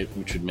then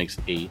Uhtred makes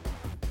 8.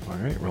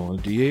 Alright, rolling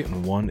a d8,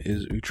 and 1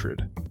 is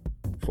Uhtred.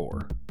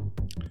 4.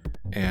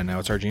 And now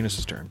it's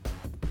Arginus' turn.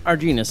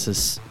 Arginus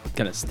is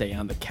gonna stay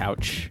on the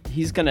couch.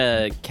 He's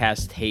gonna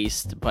cast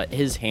haste, but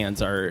his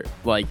hands are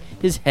like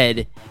his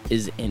head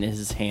is in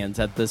his hands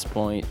at this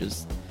point.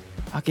 Just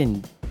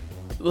fucking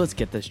let's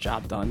get this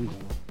job done.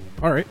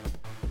 Alright.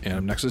 And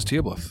up next is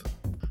Teoblith.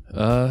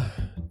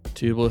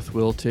 Teoblith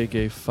will take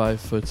a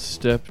 5-foot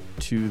step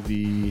to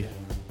the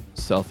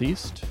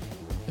southeast,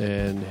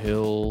 and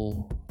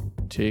he'll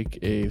take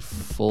a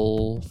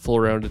full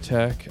round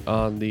attack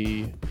on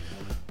the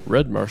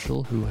Red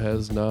Marshal, who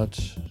has not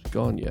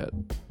gone yet,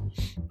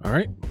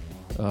 Alright.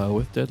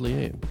 with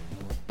deadly aim.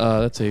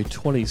 That's a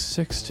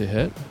 26 to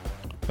hit.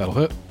 That'll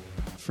hit.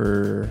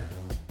 For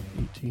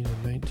 18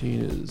 and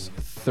 19 is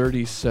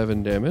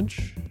 37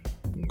 damage.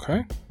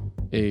 Okay.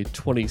 A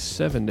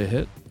 27 to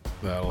hit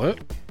That'll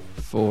hit.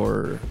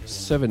 for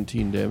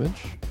 17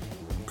 damage.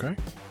 Okay.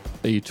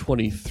 A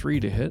 23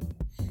 to hit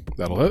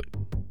That'll hit.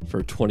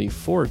 for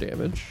 24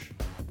 damage.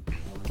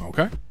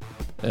 Okay.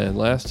 And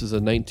last is a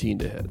 19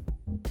 to hit.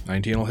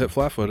 19 will hit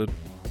flat-footed.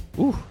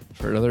 Ooh,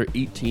 for another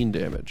 18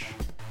 damage.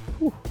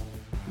 Ooh,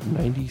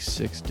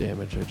 96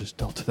 damage I just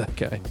dealt to that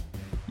guy.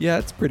 Yeah,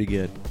 it's pretty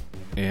good.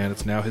 And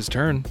it's now his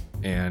turn.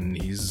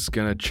 And he's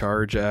going to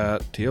charge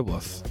at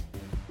Teoblith.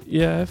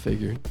 Yeah, I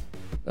figured.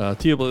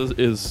 Teoblith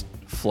is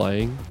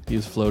flying.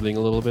 He's floating a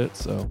little bit,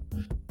 so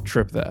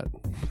trip that.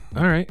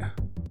 Alright.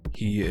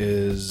 He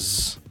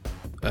is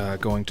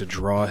going to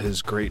draw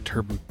his great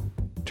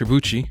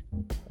Turbuchi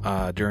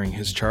during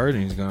his charge,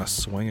 and he's going to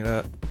swing it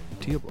at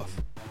Teoblith.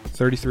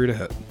 33 to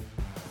hit.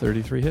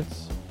 33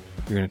 hits.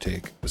 You're going to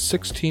take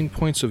 16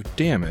 points of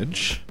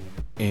damage,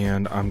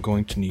 and I'm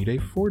going to need a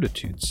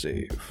fortitude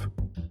save.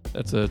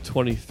 That's a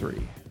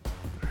 23.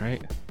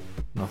 Alright.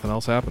 Nothing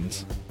else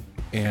happens.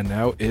 And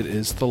now it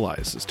is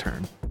Thalias'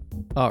 turn.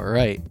 All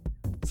right.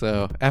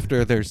 So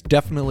after there's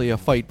definitely a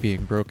fight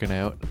being broken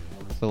out,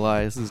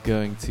 Elias is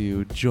going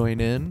to join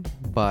in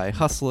by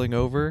hustling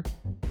over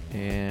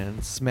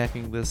and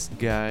smacking this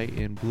guy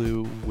in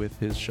blue with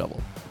his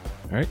shovel.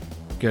 Alright.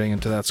 Getting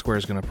into that square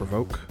is going to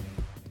provoke.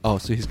 Oh,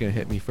 so he's going to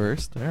hit me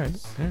first? All right.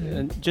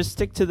 And just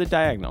stick to the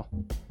diagonal.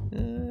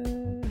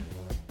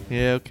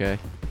 Yeah, okay.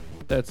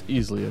 That's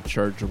easily a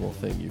chargeable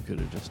thing you could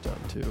have just done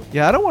too.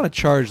 Yeah, I don't want to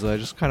charge, though. I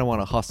just kind of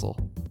want to hustle.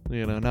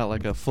 You know, not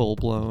like a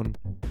full-blown...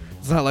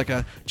 It's not like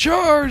a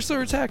charge,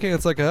 they're attacking.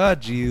 It's like,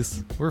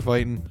 geez, we're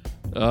fighting.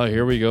 Oh,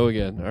 here we go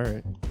again. All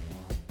right.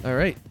 All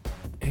right.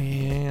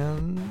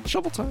 And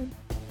shovel time.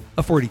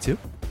 A 42.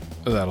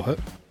 That'll hit.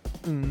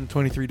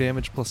 23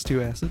 damage plus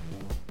 2 acid.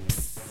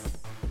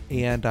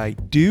 And I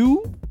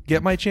do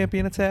get my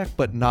champion attack,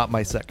 but not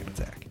my second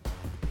attack.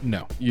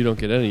 No. You don't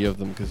get any of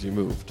them because you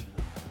moved.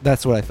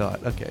 That's what I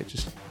thought. Okay,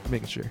 just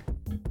making sure.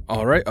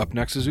 Alright, up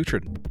next is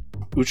Uhtred.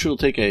 Uhtred will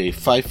take a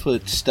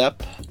 5-foot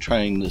step,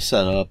 trying to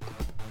set up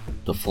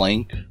the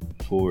flank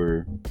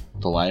for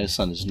Thalias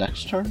on his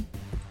next turn.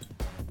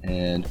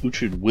 And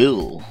Uhtred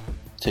will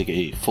take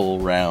a full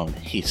round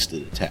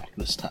hasted attack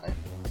this time.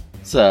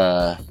 It's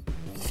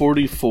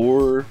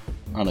 44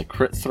 on a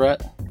crit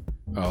threat.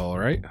 All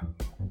right.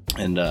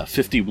 And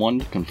 51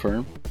 to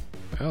confirm.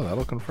 Oh,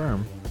 that'll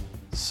confirm.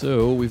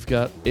 So we've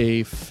got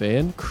a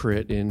fan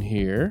crit in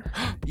here.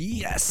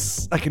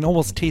 Yes! I can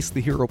almost taste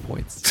the hero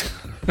points.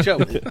 Joe.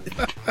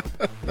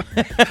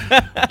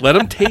 Let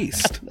him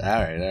taste.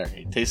 All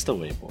right. Taste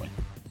away, boy.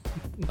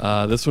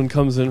 This one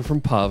comes in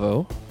from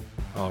Pavo.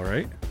 All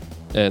right.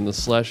 And the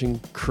slashing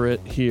crit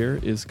here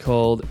is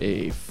called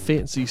a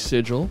Fancy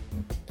Sigil.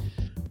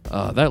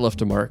 That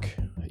left a mark.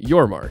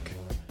 Your mark.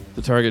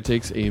 The target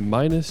takes a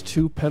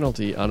 -2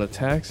 penalty on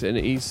attacks and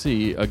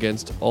AC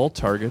against all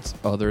targets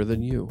other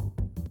than you.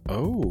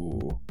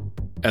 Oh.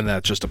 And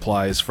that just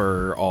applies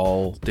for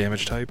all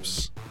damage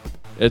types?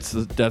 That's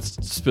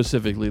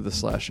specifically the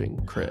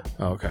slashing crit.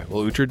 Okay.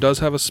 Well, Uhtred does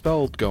have a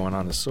spell going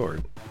on his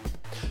sword.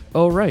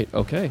 Oh, right.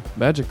 Okay.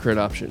 Magic crit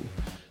option.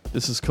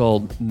 This is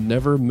called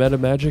Never Meta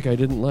Magic I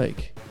Didn't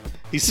Like.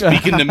 He's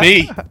speaking to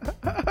me.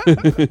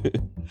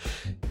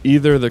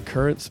 Either the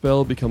current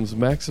spell becomes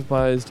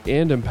maximized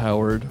and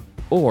empowered,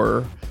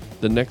 or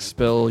the next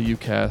spell you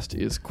cast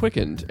is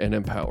quickened and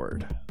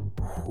empowered.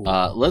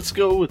 Let's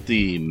go with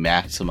the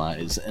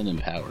maximize and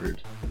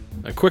empowered.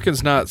 Now,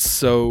 Quicken's not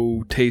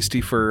so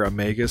tasty for a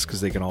Magus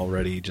because they can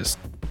already just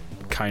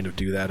kind of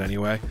do that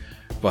anyway.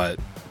 But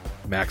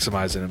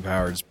maximize and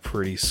empowered is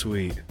pretty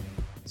sweet.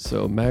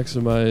 So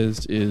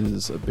maximized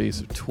is a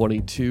base of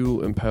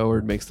 22,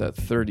 empowered makes that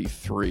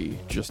 33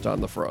 just on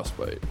the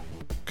frostbite.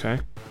 Okay.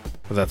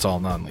 But that's all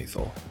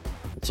non-lethal.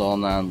 It's all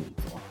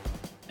non-lethal.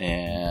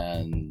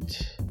 And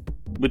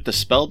with the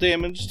spell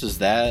damage, does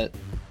that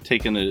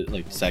take into,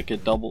 like, does that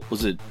get double?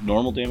 Was it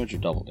normal damage or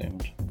double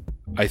damage?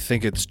 I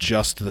think it's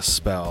just the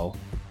spell.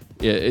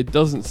 Yeah, it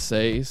doesn't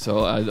say,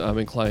 so I'm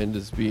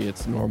inclined to be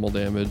its normal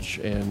damage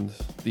and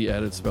the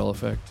added spell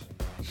effect.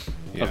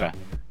 Yeah. Okay.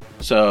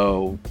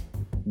 So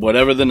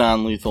whatever the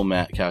non-lethal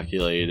mat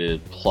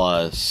calculated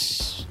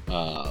plus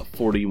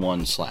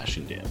 41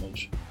 slashing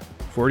damage.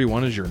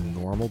 41 is your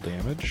normal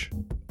damage?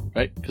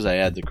 Right? Because I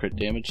add the crit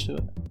damage to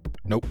it?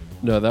 Nope.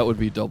 No, that would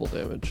be double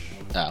damage.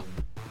 Oh.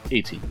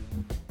 18.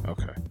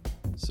 Okay.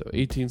 So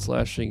 18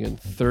 slashing and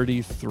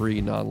 33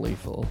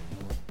 non-lethal.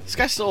 This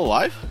guy's still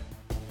alive?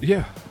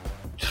 Yeah.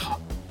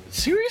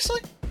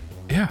 Seriously?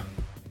 Yeah.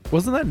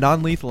 Wasn't that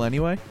non-lethal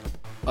anyway?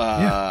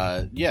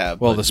 Yeah. Well,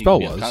 but the he spell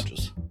can be was.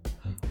 unconscious.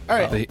 All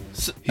right. They-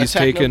 S- He's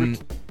attack taken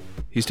number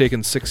he's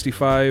taken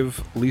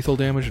 65 lethal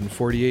damage and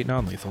 48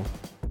 non-lethal.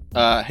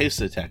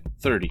 haste attack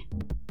 30.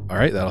 All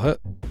right, that'll hit.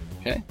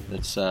 Okay,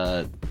 that's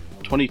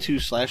 22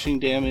 slashing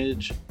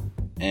damage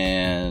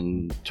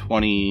and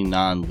 20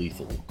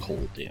 non-lethal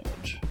cold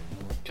damage.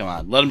 Come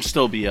on, let him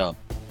still be up.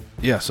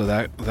 Yeah, so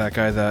that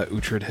guy that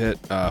Uhtred hit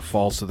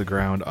falls to the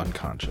ground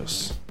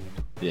unconscious.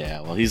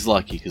 Yeah, well, he's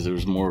lucky because there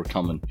was more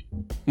coming.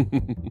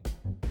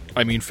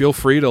 I mean, feel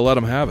free to let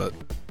him have it.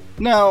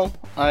 No,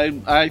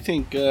 I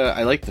think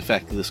I like the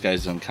fact that this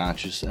guy's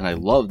unconscious, and I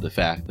love the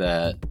fact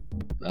that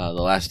the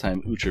last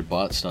time Uhtred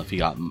bought stuff, he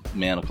got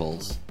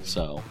manacles.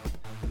 So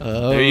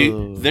Oh.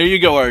 there you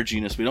go,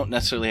 Arginus. We don't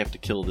necessarily have to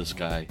kill this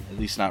guy, at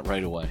least not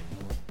right away.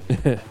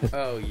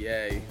 Oh,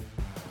 yay.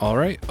 All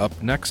right,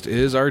 up next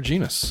is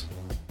Arginus.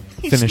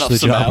 He Finish the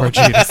snuffs him job, out.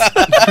 Arginus.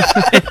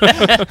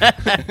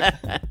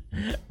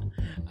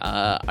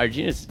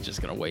 Arginus is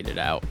just gonna wait it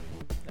out.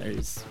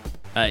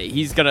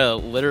 He's gonna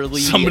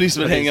literally. Somebody's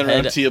been put his hanging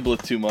around head-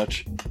 Teoblith too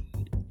much.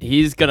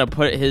 He's gonna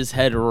put his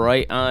head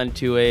right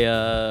onto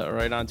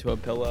a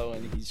pillow,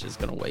 and he's just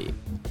gonna wait.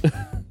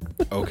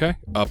 Okay,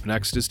 up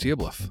next is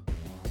Teoblith.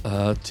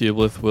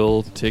 Teoblith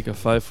will take a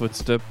 5-foot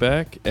step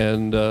back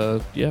and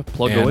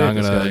plug And away. I'm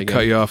at this guy going to again.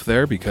 cut you off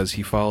there because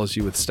he follows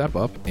you with step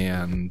up,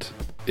 and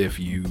if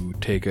you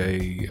take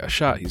a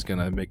shot, he's going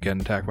to get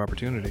an attack of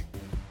opportunity.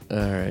 All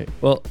right.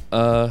 Well,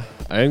 I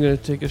am going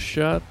to take a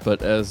shot,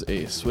 but as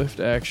a swift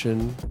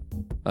action,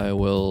 I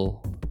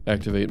will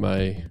activate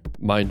my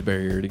mind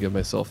barrier to give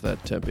myself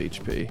that temp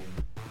HP.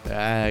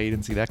 You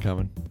didn't see that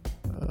coming.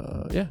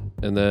 Yeah,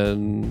 and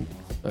then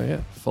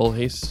full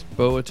haste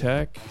bow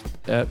attack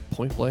at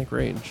point blank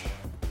range.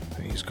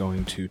 He's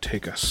going to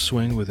take a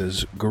swing with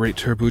his great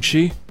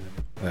Turbucci.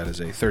 That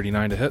is a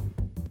 39 to hit.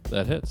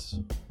 That hits.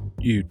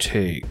 You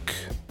take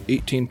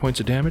 18 points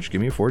of damage. Give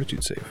me a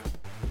fortitude save.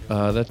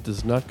 That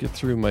does not get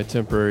through my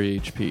temporary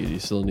HP. Do you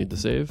still need the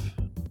save?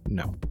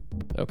 No.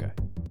 Okay.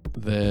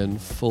 Then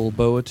full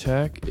bow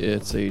attack.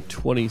 It's a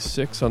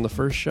 26 on the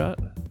first shot.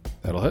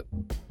 That'll hit.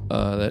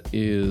 That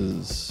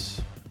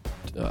is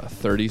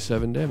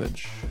 37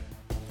 damage.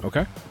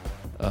 Okay.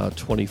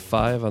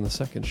 25 on the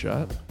second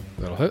shot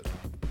That'll hit.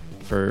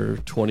 for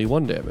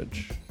 21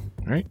 damage.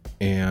 All right.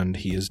 And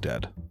he is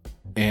dead.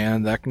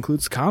 And that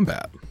concludes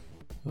combat.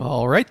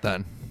 All right,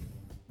 then.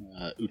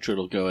 Uhtred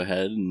will go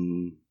ahead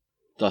and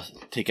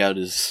take out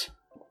his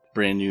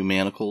brand new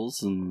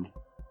manacles and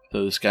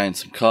throw this guy in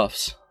some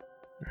cuffs.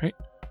 All right.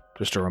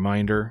 Just a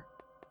reminder,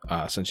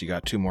 since you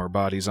got 2 more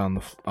bodies on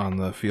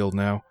the field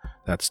now,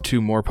 that's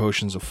 2 more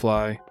potions of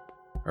fly,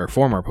 or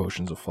 4 more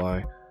potions of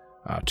fly,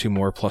 2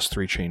 more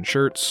 +3 chain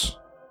shirts,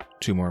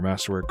 2 more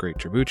Masterwork Great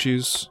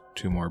Tribuchis,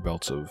 2 more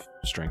Belts of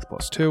Strength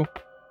 +2,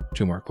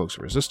 2 more Cloaks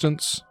of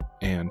Resistance,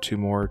 and 2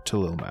 more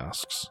Talil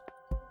Masks.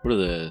 What are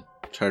the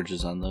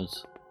charges on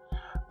those?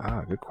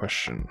 Good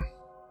question.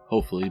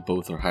 Hopefully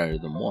both are higher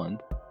than 1.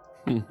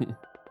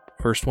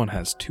 First one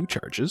has 2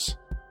 charges,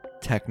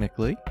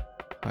 Technically,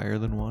 higher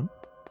than 1.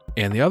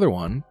 and the other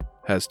one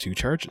has 2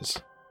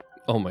 charges.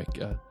 Oh my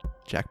god.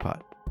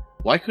 Jackpot.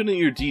 Why couldn't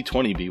your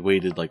D20 be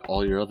weighted like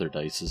all your other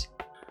dices?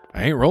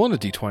 I ain't rolling a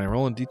D20, I'm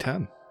rolling a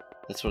D10.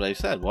 That's what I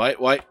said.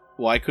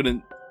 Why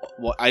couldn't...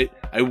 I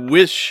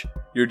wish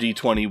your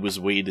D20 was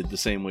weighted the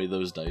same way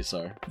those dice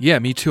are. Yeah,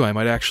 me too. I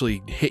might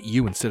actually hit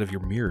you instead of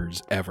your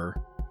mirrors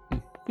ever.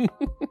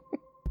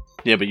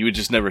 Yeah, but you would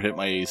just never hit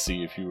my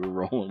AC if you were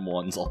rolling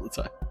 1s all the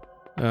time.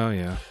 Oh,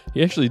 yeah.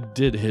 He actually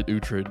did hit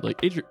Uhtred.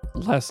 Like,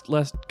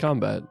 last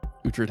combat,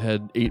 Uhtred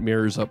had 8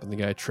 mirrors up and the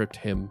guy tripped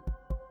him.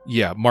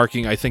 Yeah,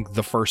 marking, I think,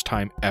 the first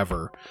time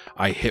ever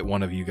I hit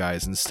one of you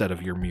guys instead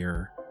of your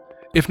mirror.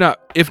 If not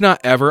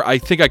ever, I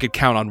think I could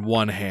count on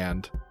one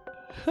hand.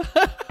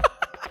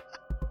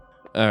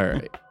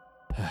 Alright.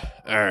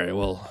 Alright,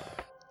 well,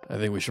 I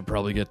think we should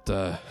probably get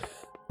the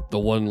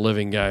one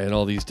living guy and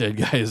all these dead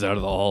guys out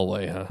of the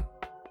hallway, huh?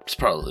 It's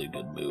probably a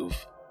good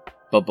move.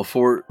 But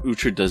before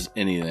Uhtred does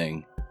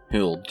anything,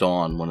 he'll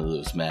don one of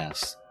those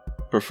masks.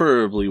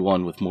 Preferably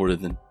one with more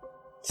than...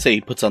 Say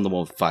he puts on the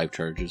one with 5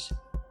 charges.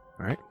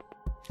 Alright.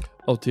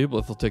 Oh,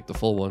 Teoblith will take the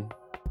full one.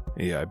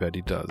 Yeah, I bet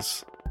he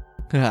does.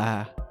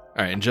 Ah.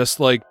 Alright, and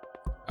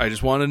I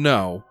just want to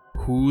know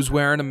who's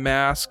wearing a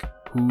mask,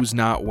 who's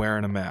not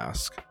wearing a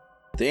mask.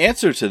 The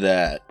answer to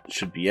that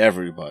should be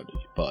everybody,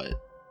 but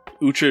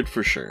Uhtred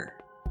for sure.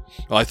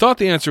 Well, I thought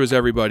the answer was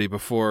everybody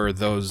before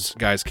those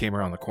guys came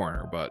around the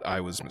corner, but I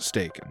was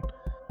mistaken.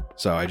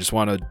 So I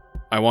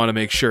want to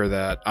make sure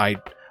that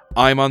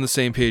I'm on the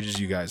same page as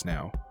you guys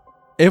now.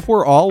 If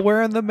we're all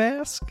wearing the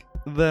mask,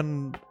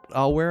 then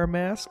I'll wear a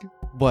mask.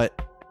 But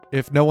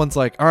if no one's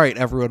like, all right,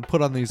 everyone,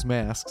 put on these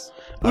masks,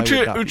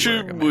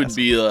 Uhtred would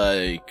be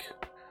like,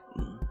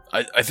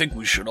 I think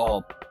we should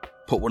all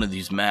put one of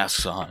these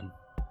masks on.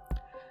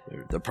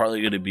 They're probably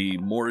going to be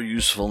more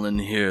useful in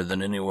here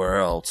than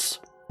anywhere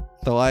else.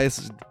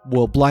 Elias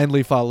will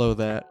blindly follow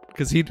that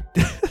because he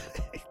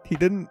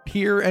didn't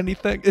hear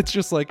anything. It's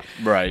just like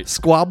Right.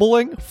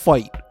 squabbling,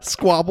 fight,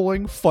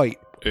 squabbling, fight.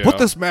 Yeah. Put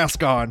this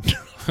mask on.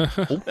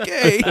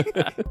 Okay.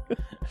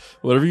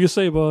 Whatever you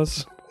say,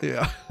 boss.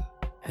 Yeah.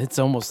 It's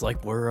almost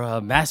like we're a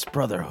mass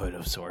brotherhood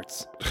of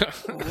sorts.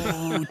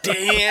 Oh,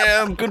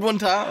 damn. Good one,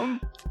 Tom.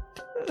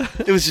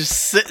 It was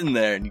just sitting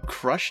there and you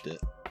crushed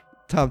it.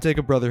 Tom, take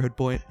a brotherhood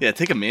point. Yeah,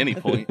 take a Manny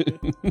point.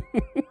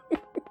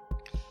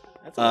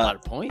 That's a lot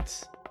of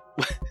points.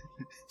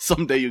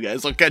 Someday you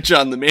guys will catch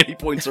on. The Manny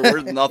points are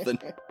worth nothing.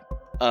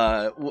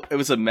 It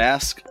was a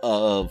mask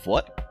of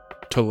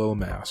what? Talil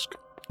mask.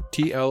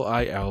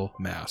 TLIL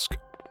mask.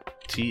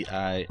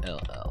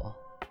 T-I-L-L.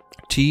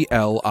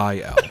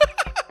 TLIL.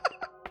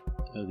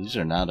 Oh, these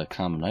are not a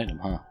common item,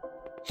 huh?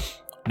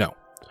 No.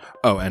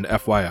 Oh, and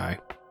FYI,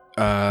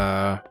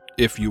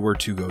 if you were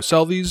to go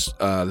sell these,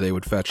 they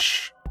would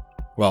fetch.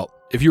 Well,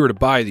 if you were to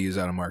buy these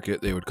at a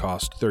market, they would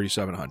cost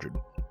 $3,700.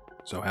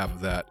 So half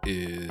of that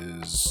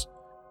is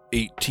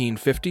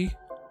 $1,850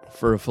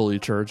 For a fully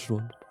charged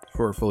one.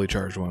 for a fully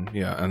charged one.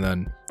 Yeah, and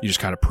then you just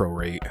kind of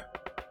prorate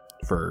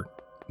for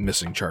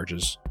missing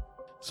charges.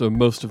 So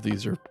most of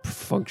these are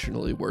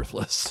functionally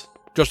worthless.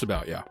 Just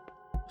about, yeah.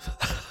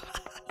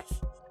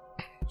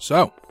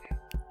 So,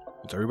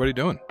 what's everybody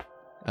doing?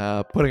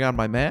 Putting on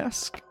my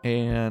mask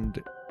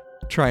and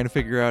trying to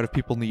figure out if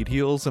people need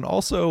heals, and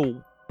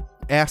also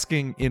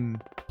asking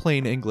in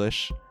plain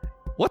English,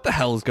 what the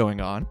hell is going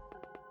on?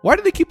 Why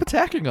do they keep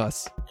attacking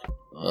us?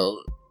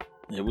 Well,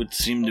 it would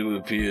seem to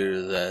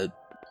appear that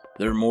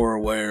they're more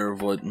aware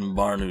of what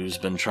Mbarnu's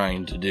been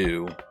trying to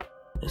do.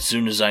 As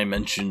soon as I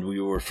mentioned we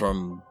were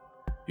from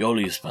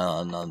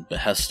Yolispan on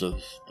behest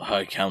of the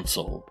High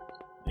Council,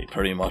 they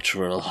pretty much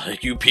were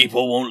like, you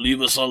people won't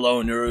leave us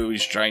alone, you're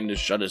always trying to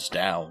shut us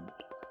down.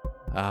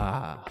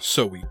 Ah.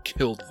 So we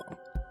killed them.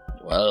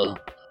 Well,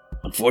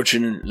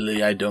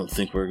 unfortunately, I don't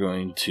think we're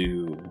going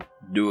to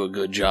do a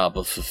good job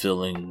of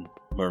fulfilling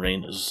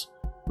Morena's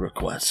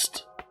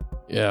request.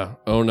 Yeah.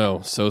 Oh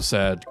no. So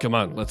sad. Come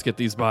on. Let's get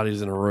these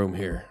bodies in a room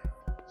here.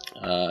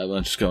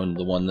 Let's just go into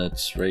the one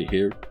that's right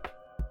here.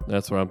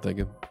 That's what I'm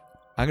thinking.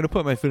 I'm going to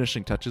put my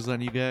finishing touches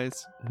on you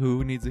guys.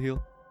 Who needs a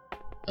heal?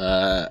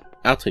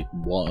 I'll take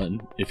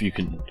one, if you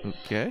can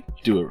Okay.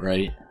 do it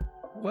right.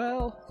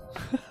 Well,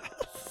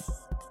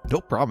 no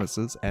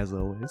promises, as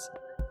always.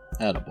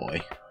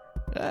 Attaboy.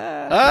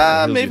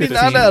 Ah, Maybe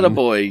 15. not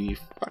attaboy. You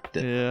fucked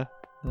it. yeah,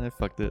 I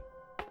fucked it.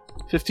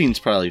 15's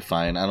probably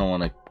fine. I don't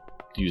want to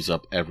use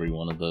up every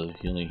one of the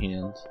healing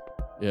hands.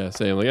 Yeah,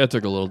 same. Like I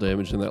took a little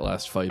damage in that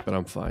last fight, but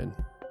I'm fine.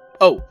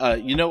 Oh,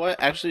 you know what?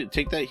 Actually,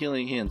 take that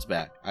healing hands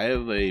back. I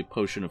have a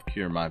potion of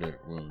cure moderate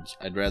wounds.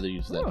 I'd rather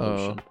use that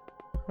potion.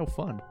 Oh,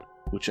 fun.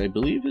 Which I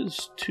believe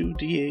is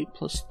 2d8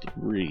 plus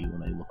 3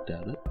 when I looked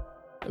at it.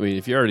 I mean,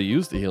 if you already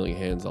used the healing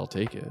hands, I'll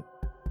take it.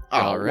 Oh,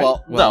 All right.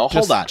 well, no,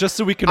 just, hold on. Just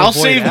so we can I'll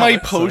avoid save my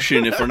Alex, so-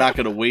 potion if we're not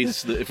going to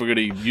waste, if we're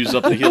going to use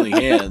up the healing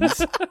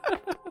hands.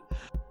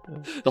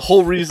 The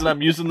whole reason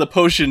I'm using the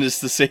potion is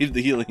to save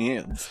the healing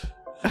hands.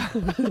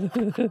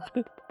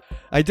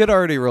 I did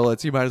already roll it,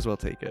 so you might as well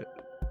take it.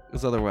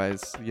 Because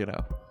otherwise,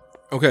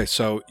 Okay,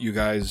 so you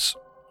guys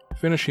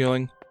finish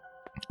healing.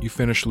 You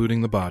finish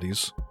looting the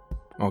bodies.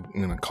 I'm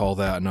going to call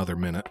that another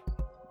minute.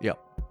 Yep.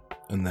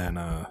 And then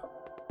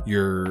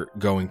you're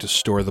going to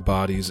store the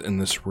bodies in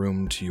this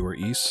room to your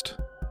east.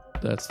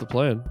 That's the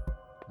plan.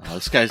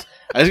 This guy's.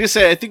 I was gonna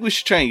say, I think we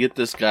should try and get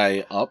this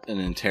guy up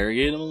and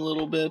interrogate him a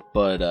little bit,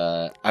 but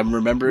I'm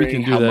remembering We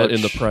can do how that much...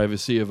 in the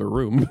privacy of a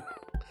room.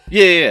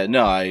 Yeah,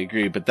 no, I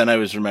agree. But then I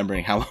was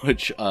remembering how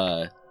much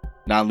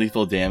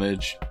non-lethal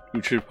damage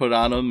Uhtred put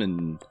on him,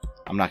 and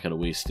I'm not gonna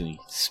waste any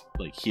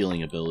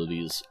healing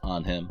abilities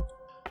on him.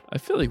 I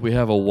feel like we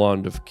have a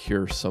wand of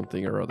cure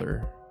something or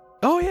other.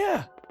 Oh,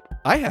 yeah.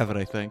 I have it,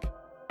 I think.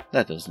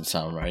 That doesn't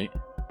sound right.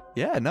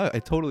 Yeah, no,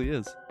 it totally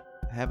is.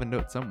 I have a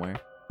note somewhere.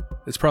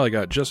 It's probably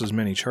got just as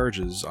many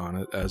charges on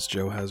it as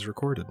Joe has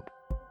recorded.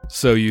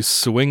 So you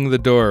swing the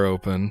door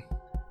open,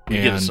 We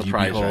and get a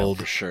surprise you round behold...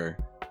 for sure.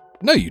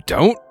 No, you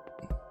don't.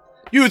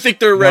 You think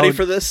they're ready No.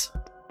 for this?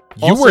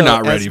 You Also, were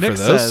not as ready Nick for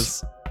this.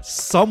 says,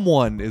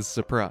 someone is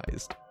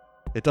surprised.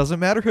 It doesn't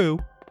matter who.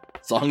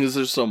 As long as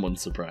there's someone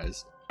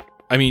surprised.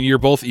 I mean, you're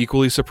both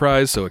equally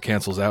surprised, so it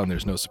cancels out and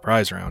there's no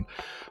surprise round.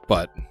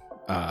 But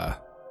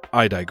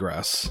I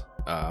digress.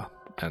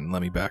 And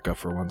let me back up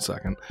for 1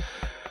 second.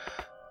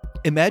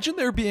 Imagine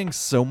there being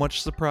so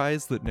much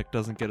surprise that Nick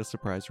doesn't get a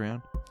surprise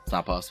round. It's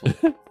not possible.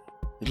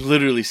 It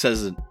literally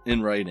says it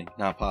in writing.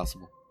 Not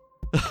possible.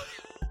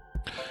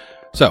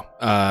 So,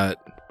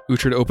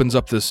 Uhtred opens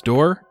up this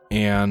door,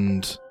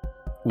 and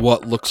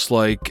what looks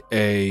like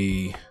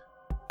a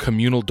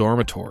communal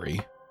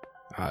dormitory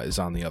is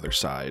on the other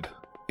side.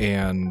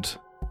 And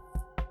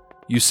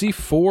you see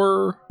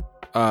four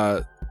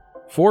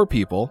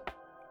people,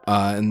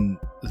 and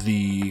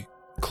the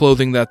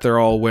clothing that they're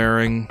all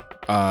wearing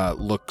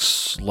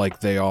looks like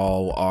they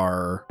all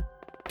are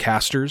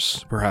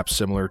casters, perhaps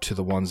similar to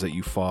the ones that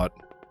you fought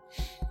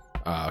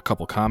a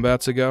couple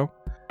combats ago.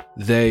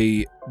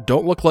 They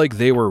don't look like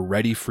they were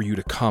ready for you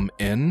to come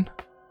in.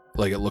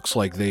 Like, it looks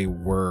like they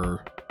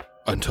were,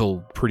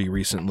 until pretty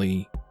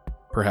recently,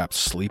 perhaps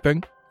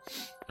sleeping.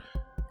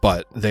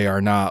 But they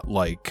are not,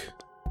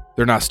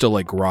 they're not still,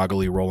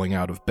 groggily rolling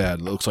out of bed.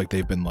 It looks like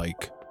they've been,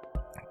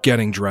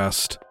 getting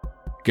dressed,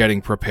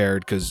 getting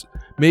prepared, because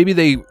maybe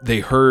they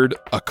heard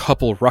a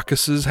couple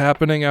ruckuses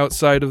happening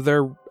outside of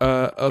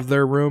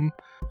their room,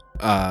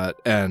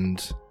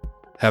 and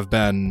have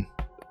been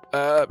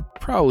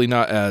probably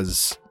not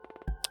as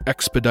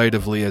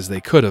expeditively as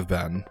they could have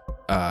been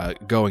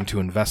going to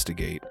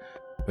investigate.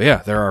 But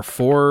yeah, there are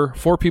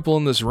four people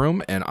in this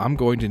room, and I'm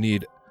going to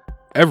need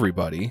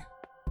everybody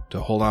to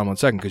hold on 1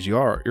 second, because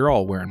you're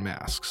all wearing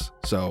masks.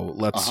 So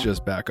let's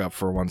just back up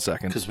for 1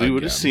 second. Because we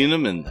would have seen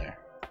them in there.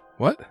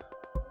 What?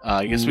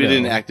 I guess we No.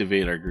 didn't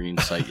activate our green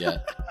sight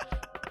yet.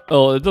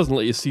 Oh, it doesn't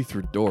let you see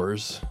through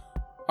doors.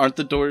 Aren't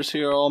the doors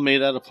here all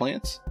made out of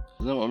plants?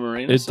 Isn't that what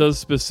Morena It said? does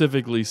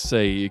specifically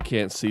say you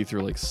can't see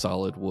through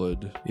solid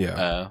wood.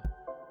 Yeah.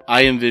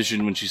 I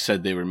envisioned when she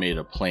said they were made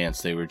of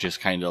plants, they were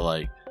just kind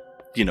of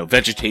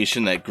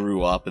vegetation that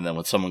grew up, and then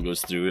when someone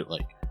goes through it,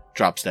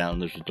 drops down,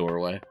 there's a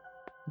doorway.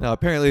 Now,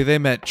 apparently they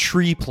meant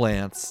tree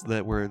plants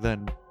that were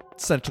then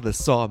sent to the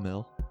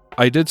sawmill.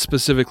 I did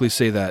specifically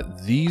say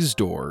that this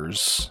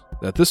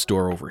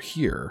door over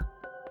here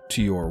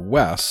to your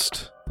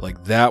west,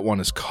 that one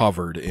is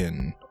covered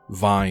in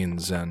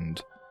vines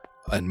and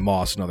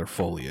moss and other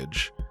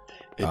foliage.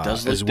 It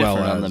does look as well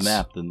different on the as-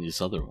 map than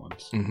these other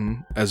ones.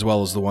 As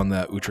well as the one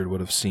that Uhtred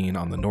would have seen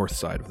on the north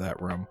side of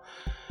that room.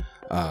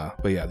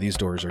 But yeah, these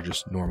doors are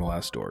just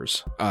normal-ass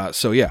doors.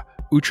 So yeah,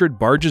 Uhtred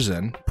barges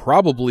in,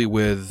 probably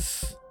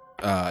with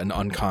an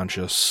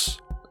unconscious,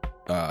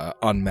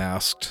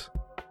 unmasked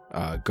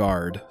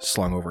guard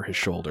slung over his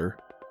shoulder.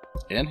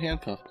 And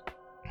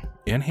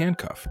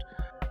handcuffed.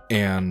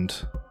 And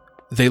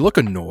they look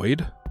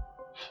annoyed.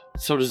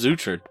 So does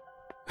Uhtred.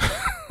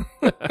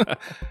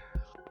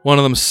 One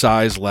of them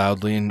sighs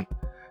loudly, and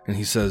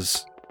he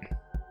says,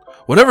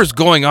 "Whatever's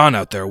going on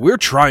out there, we're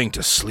trying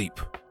to sleep.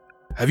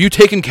 Have you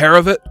taken care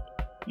of it?"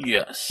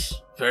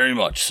 Yes, very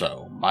much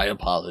so. My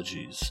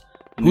apologies.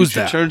 And Who's Uhtred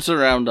that? turns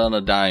around on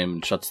a dime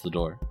and shuts the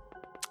door.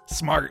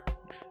 Smart.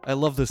 I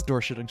love this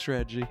door-shutting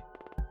strategy.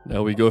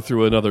 Now we go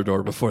through another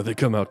door before they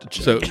come out to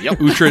check. So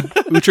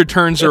Uhtred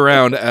turns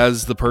around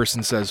as the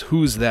person says,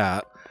 "Who's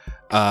that?"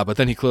 But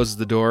then he closes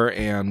the door,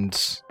 and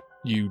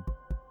you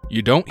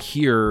don't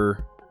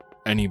hear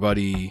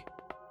anybody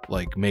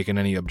making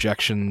any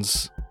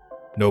objections.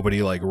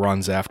 Nobody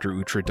runs after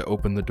Uhtred to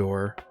open the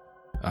door.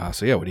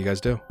 So yeah, what do you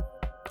guys do?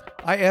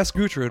 I asked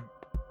Uhtred,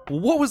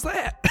 what was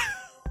that?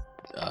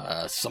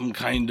 Some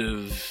kind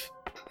of...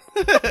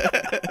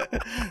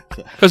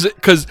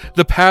 Because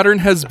the pattern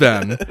has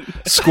been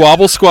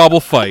squabble,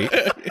 squabble, fight,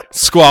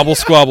 squabble,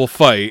 squabble,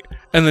 fight,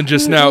 and then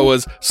just now it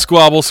was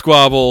squabble,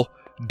 squabble,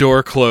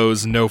 door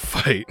close, no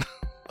fight.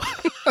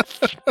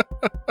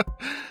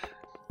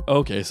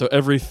 Okay, so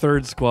every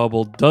third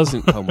squabble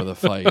doesn't come with a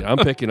fight. I'm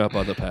picking up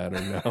on the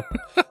pattern now.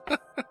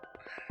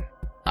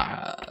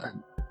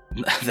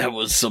 That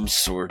was some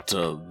sort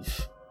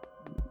of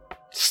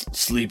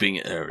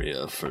sleeping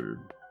area for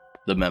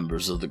the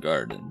members of the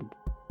garden.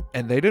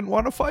 And they didn't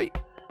want to fight?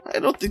 I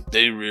don't think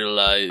they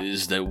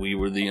realized that we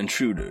were the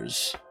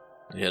intruders.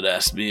 They had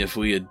asked me if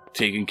we had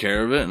taken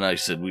care of it, and I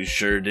said we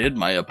sure did.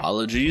 My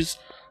apologies.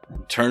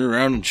 And turn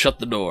around and shut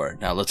the door.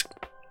 Now let's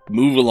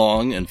move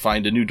along and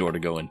find a new door to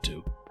go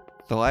into.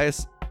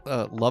 Elias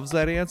loves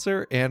that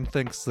answer and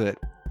thinks that,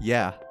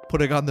 yeah,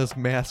 putting on this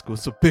mask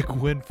was a big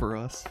win for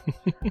us.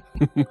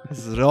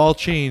 It all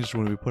changed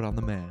when we put on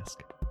the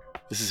mask.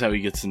 This is how he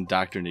gets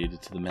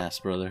indoctrinated to the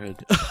Mask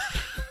Brotherhood.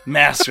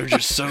 Masks are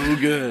just so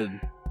good.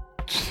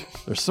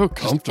 They're so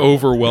comfortable.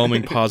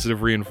 Overwhelming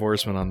positive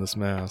reinforcement on this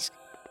mask.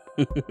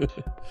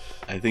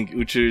 I think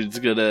Uhtred's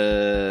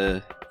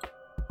gonna...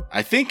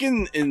 I think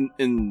in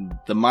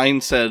the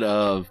mindset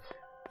of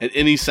at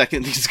any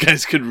second these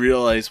guys could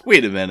realize,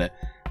 wait a minute,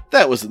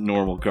 that wasn't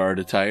normal guard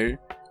attire.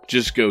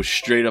 Just go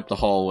straight up the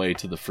hallway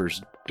to the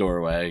first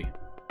doorway.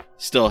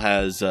 Still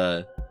has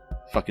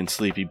fucking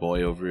Sleepy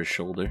Boy over his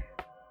shoulder.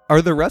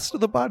 Are the rest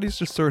of the bodies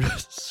just sort of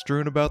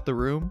strewn about the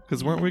room?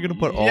 Because weren't we going to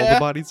put all the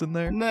bodies in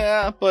there?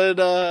 Nah, but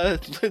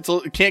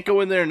it can't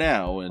go in there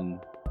now. And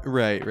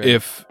Right.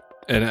 If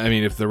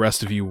the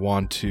rest of you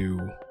want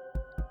to,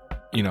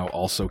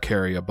 also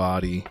carry a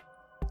body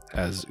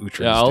as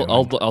Uhtred's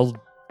doing. I'll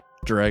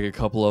drag a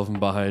couple of them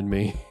behind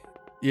me.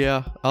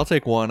 Yeah, I'll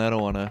take one. I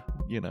don't want to,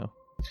 I don't want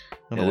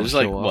to there's show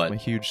like, off what? my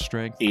huge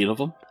strength. 8 of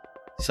them?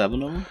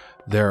 7 of them?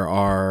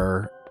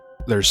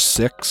 There's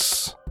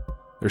 6.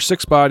 There's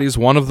 6 bodies.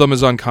 One of them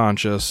is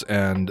unconscious,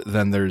 and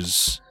then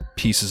there's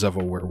pieces of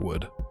a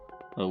werewood.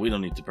 Oh, we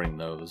don't need to bring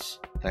those.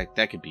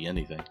 That could be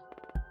anything.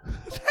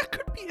 That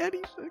could be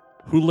anything.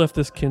 Who left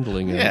this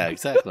kindling in? Yeah,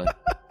 exactly.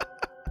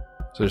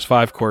 So there's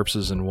 5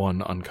 corpses and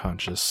 1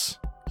 unconscious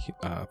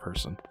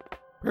person.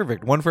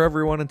 Perfect. 1 for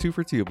everyone and 2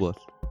 for Teoblith.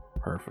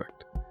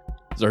 Perfect.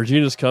 Is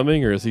Arginus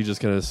coming, or is he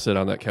just going to sit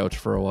on that couch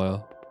for a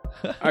while?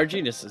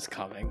 Arginus is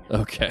coming.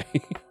 Okay.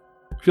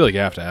 I feel like you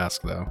have to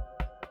ask, though.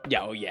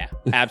 Yeah, oh yeah.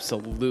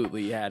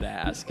 Absolutely had to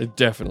ask. I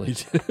definitely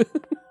did.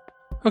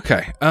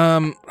 Okay.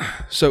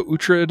 So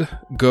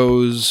Uhtred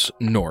goes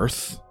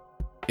north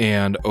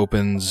and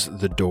opens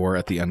the door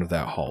at the end of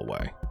that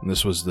hallway. And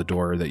this was the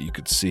door that you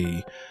could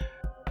see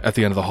at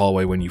the end of the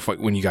hallway when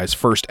you guys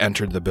first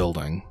entered the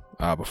building,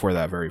 before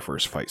that very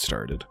first fight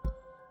started.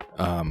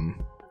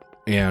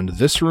 And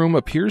this room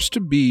appears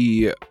to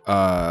be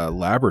a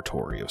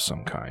laboratory of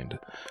some kind.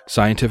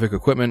 Scientific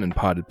equipment and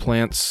potted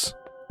plants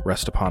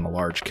rest upon a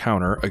large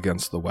counter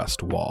against the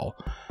west wall.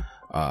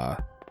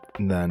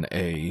 And then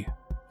a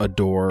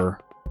door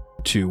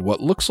to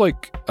what looks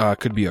like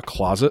could be a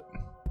closet.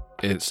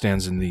 It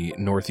stands in the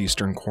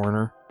northeastern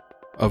corner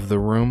of the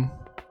room.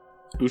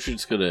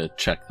 Uhtred's gonna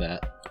check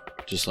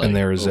that. Just like And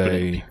there's open it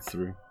a- and peek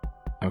through.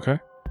 Okay.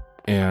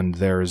 And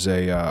there's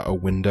a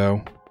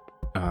window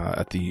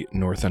at the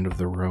north end of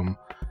the room.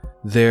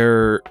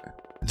 There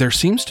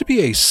seems to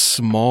be a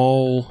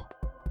small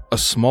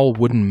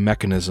wooden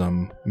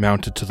mechanism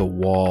mounted to the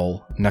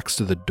wall next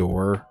to the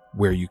door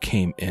where you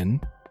came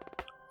in.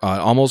 It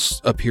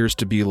almost appears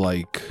to be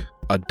like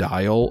a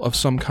dial of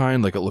some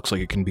kind. Like it looks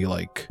like it can be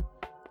like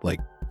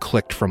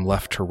clicked from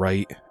left to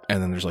right,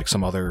 and then there's like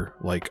some other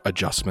like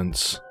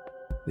adjustments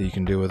that you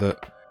can do with it.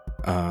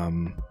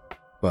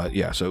 But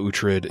yeah, so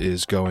Uhtred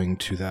is going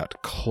to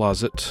that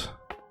closet.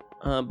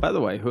 By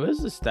the way, who has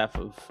the Staff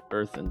of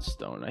Earth and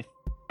Stone? I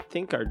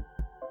think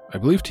I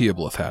believe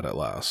Teoblith had it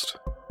last.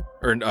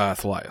 Or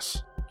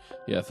Thalias.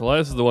 Yeah,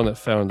 Thalias is the one that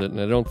found it, and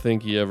I don't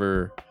think he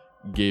ever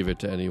gave it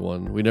to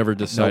anyone. We never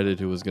decided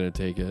who was going to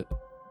take it.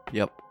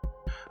 Yep.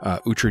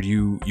 Uhtred,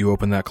 you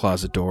open that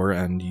closet door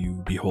and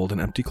you behold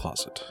an empty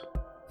closet.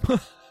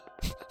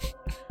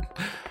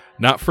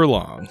 Not for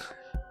long.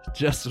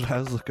 Just what I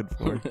was looking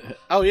for.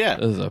 Oh yeah,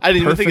 This is a I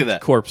didn't even think of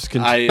perfect that. Corpse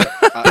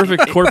I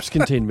perfect corpse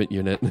containment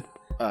unit.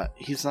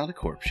 He's not a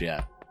corpse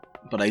yet,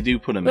 but I do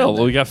put him Well, in.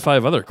 There. we got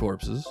 5 other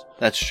corpses.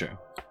 That's true.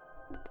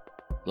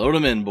 Load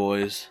him in,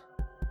 boys.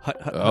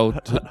 Oh,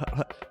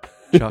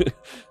 Chuck.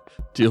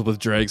 Teoblith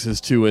drags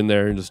his 2 in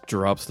there and just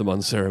drops them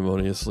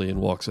unceremoniously and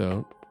walks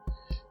out.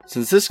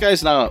 Since this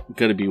guy's not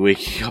gonna be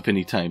waking up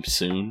anytime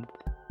soon,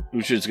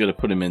 Uhtred's gonna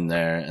put him in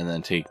there and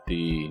then take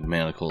the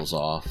manacles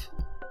off.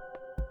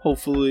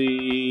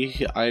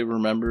 Hopefully, I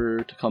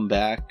remember to come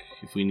back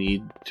if we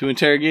need to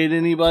interrogate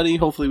anybody.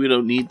 Hopefully, we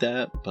don't need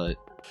that, but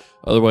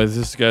Otherwise,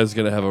 this guy's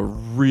going to have a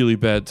really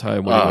bad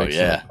time when he wakes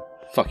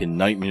up. fucking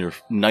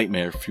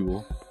nightmare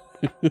fuel.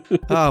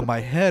 Oh, my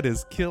head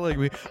is killing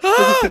me.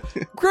 Ah!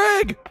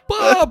 Greg!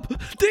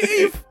 Bob!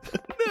 Dave!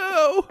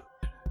 No!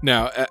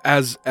 Now,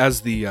 as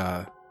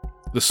the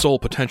sole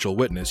potential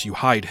witness, you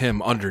hide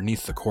him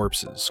underneath the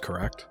corpses,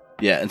 correct?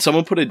 Yeah, and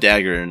someone put a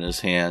dagger in his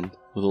hand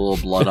with a little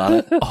blood on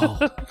it. Oh,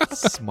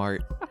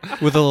 smart.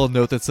 With a little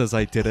note that says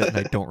I did it and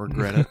I don't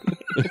regret it.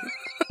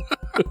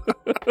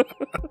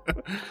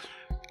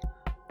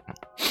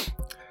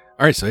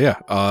 All right, so yeah,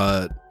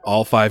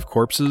 all 5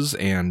 corpses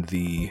and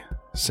the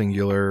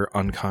singular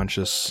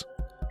unconscious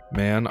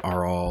man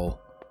are all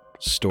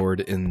stored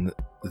in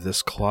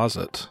this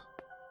closet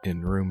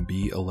in room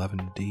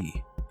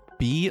B11D.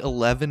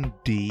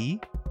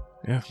 B11D?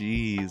 Yeah.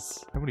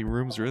 Jeez. How many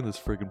rooms are in this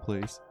friggin'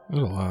 place?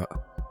 There's a lot.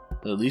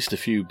 At least a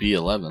few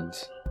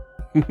B11s.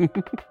 It'd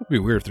be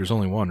weird if there's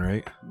only one,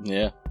 right?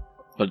 Yeah.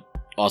 But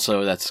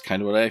also, that's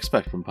kind of what I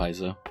expect from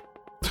Paizo.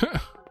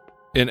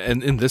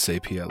 in this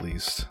AP at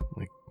least.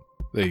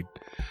 Like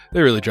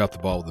they really dropped the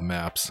ball with the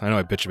maps. I know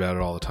I bitch about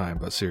it all the time,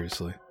 but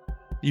seriously.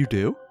 You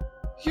do?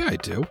 Yeah, I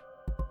do.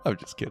 I'm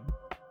just kidding.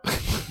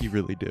 You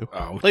really do.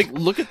 Oh. Like,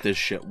 look at this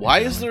shit. Why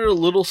is there a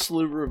little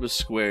sliver of a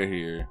square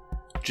here?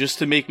 Just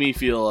to make me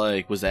feel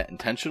like, was that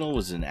intentional?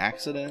 Was it an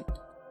accident?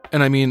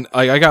 And I mean,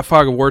 I got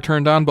Fog of War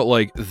turned on, but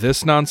like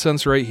this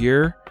nonsense right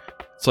here,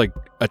 it's like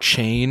a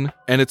chain,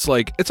 and it's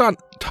like it's on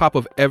top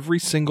of every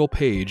single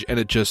page, and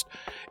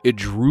it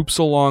droops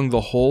along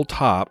the whole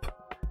top,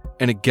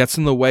 and it gets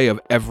in the way of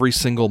every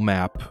single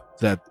map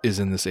that is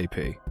in this AP.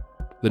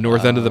 The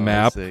north end of the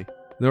map,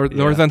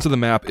 north ends of the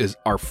map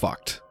are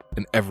fucked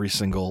in every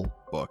single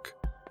book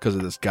because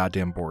of this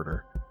goddamn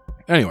border.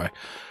 Anyway,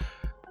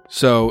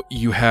 so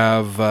you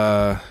have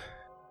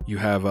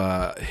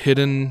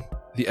hidden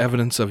the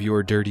evidence of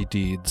your dirty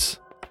deeds,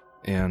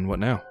 and what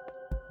now?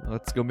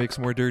 Let's go make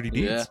some more dirty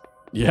deeds. Yeah.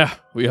 Yeah,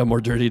 we have more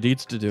dirty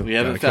deeds to do. We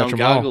haven't Gotta catch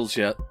found 'em all. goggles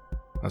yet.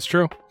 That's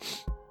true.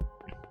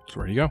 So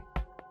where do you go?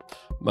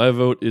 My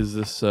vote is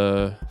this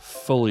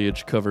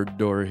foliage-covered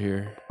door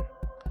here.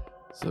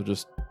 So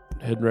just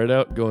heading right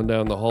out, going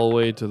down the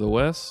hallway to the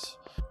west,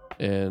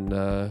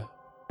 and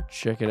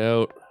checking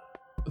out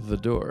the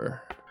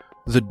door.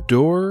 The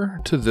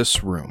door to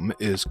this room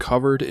is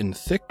covered in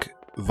thick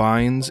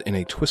vines in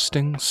a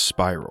twisting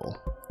spiral.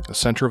 The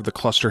center of the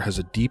cluster has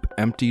a deep,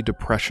 empty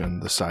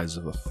depression the size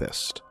of a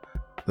fist.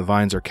 The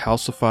vines are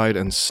calcified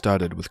and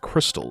studded with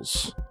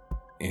crystals,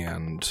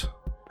 and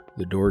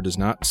the door does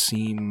not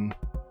seem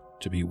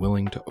to be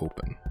willing to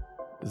open.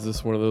 Is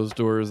this one of those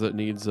doors that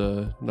needs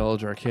a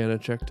Knowledge Arcana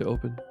check to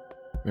open?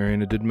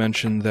 Mariana did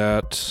mention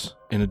that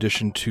in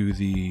addition to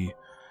the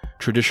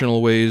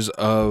traditional ways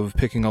of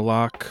picking a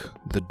lock,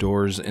 the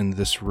doors in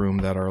this room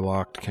that are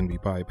locked can be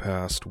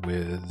bypassed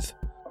with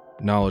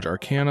Knowledge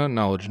Arcana,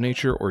 Knowledge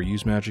Nature, or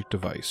Use Magic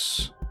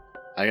Device.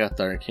 I got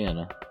the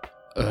Arcana.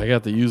 I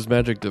got the Use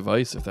Magic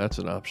Device, if that's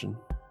an option.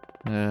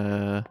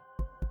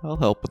 I'll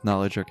help with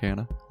Knowledge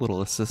Arcana.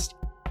 Little assist.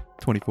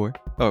 24.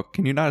 Oh,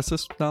 can you not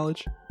assist with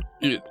Knowledge?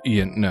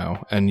 Ian,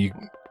 no. And you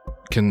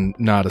can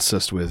not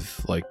assist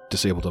with, like,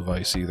 Disable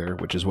Device either,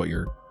 which is what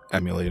you're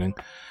emulating.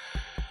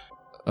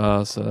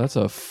 So that's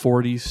a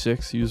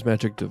 46 Use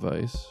Magic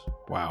Device.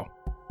 Wow.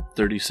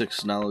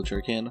 36 Knowledge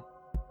Arcana.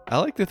 I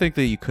like to think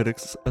that you could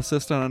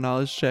assist on a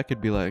Knowledge check.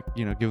 It'd be like,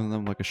 giving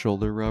them like a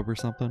shoulder rub or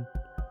something.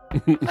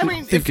 I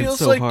mean, it Thinking feels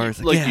so like, hard. It's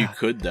like like, you yeah.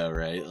 could, though,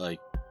 right?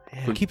 Like,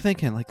 Yeah, keep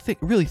thinking. Like,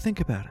 really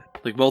think about it.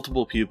 like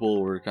multiple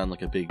people work on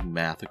like a big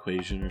math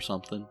equation or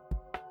something.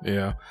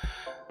 Yeah.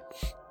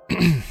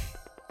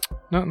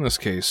 Not in this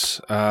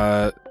case.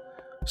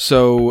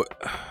 So,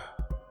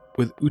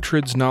 with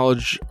Uhtred's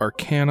Knowledge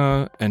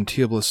Arcana and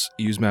Teoblis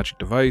Use Magic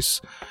Device,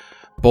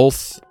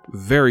 both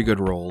very good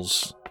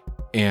rolls,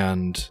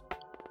 and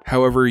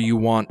however you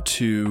want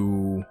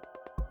to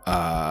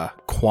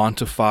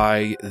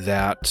quantify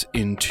that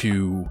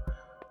into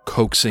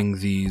coaxing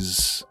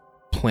these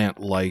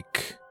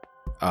plant-like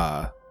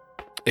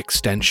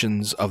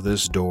extensions of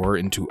this door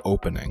into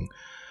opening,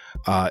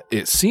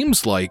 it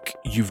seems like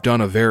you've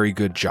done a very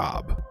good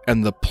job,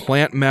 and the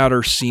plant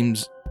matter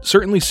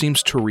certainly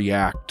seems to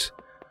react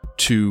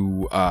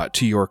to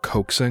your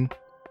coaxing,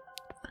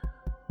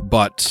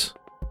 but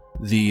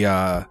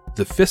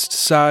the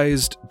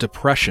fist-sized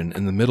depression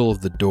in the middle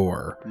of the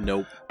door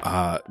Nope.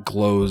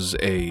 glows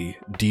a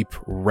deep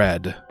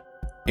red,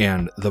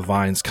 and the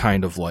vines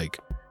kind of like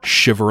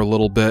shiver a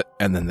little bit,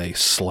 and then they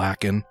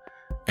slacken,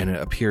 and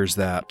it appears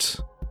that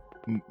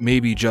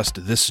maybe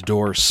just this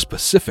door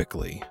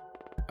specifically,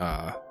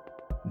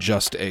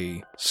 just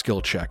a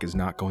skill check is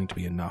not going to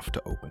be enough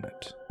to open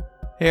it.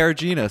 Hey,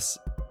 Arginus.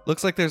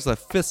 Looks like there's a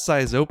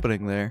fist-size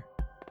opening there.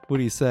 What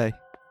do you say?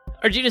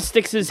 Argina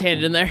sticks his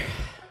hand in there.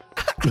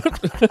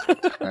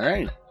 All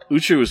right.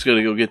 Uhtred was going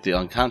to go get the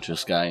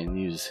unconscious guy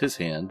and use his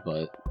hand,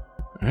 but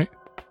All right.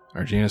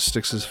 Arginus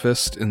sticks his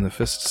fist in the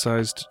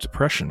fist-sized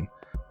depression.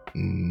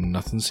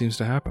 Nothing seems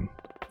to happen.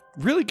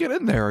 Really get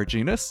in there,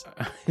 Arginus.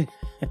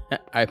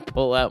 I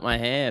pull out my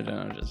hand and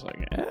I'm just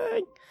like,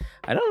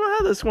 I don't know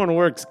how this one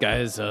works,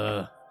 guys.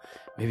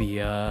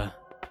 Maybe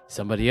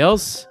somebody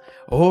else,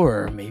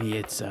 or maybe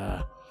it's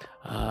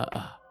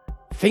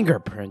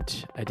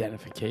fingerprint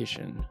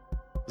identification.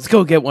 Let's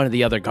go get one of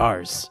the other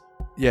guards.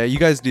 Yeah, you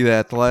guys do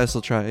that. Elias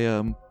will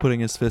try putting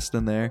his fist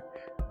in there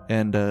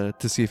and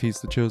to see if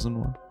he's the chosen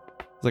one.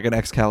 It's like an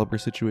Excalibur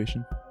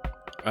situation.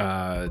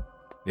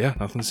 Yeah,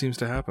 nothing seems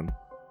to happen.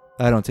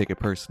 I don't take it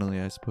personally,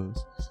 I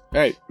suppose. all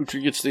right.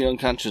 Uhtred gets the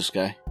unconscious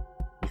guy.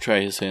 We'll try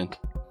his hand.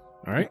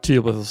 All right.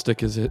 Teoblis will stick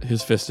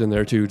his fist in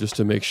there too, just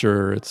to make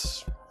sure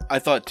it's I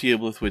thought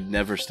Teoblith would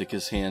never stick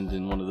his hand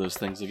in one of those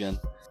things again.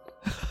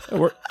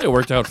 It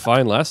worked out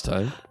fine last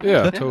time.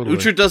 Yeah, totally.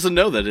 Uhtred doesn't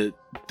know that it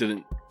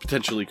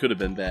potentially could have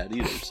been bad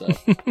either.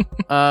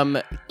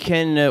 So,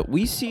 can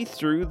we see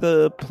through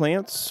the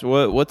plants?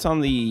 What's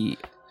on the?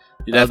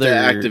 you'd have to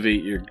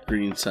activate your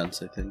green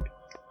sense, I think,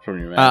 from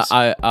your mask.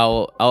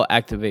 I'll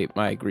activate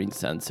my green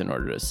sense in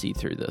order to see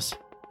through this.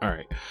 All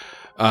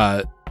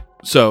right.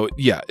 So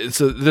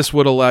this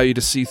would allow you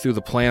to see through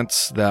the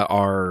plants that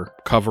are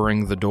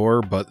covering the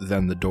door, but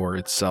then the door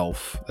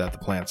itself that the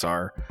plants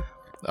are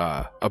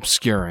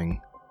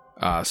obscuring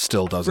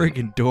still doesn't.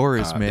 Friggin'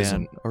 doors, man.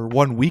 isn't- Or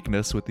one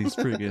weakness with these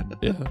friggin'.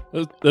 Yeah,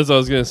 that's what I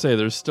was gonna say.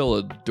 There's still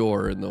a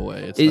door in the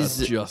way. It's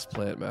not just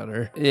plant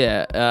matter.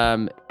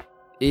 Yeah.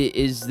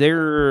 Is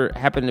there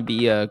happen to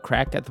be a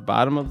crack at the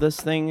bottom of this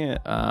thing? It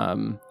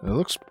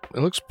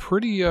looks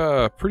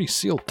pretty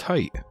sealed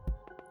tight.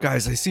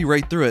 Guys, I see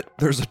right through it.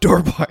 There's a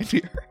door behind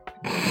here.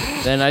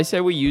 Then I say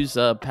we use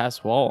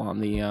pass wall on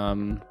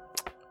the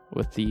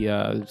with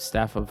the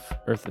staff of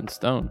earth and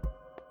stone.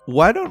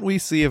 Why don't we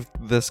see if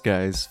this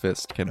guy's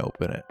fist can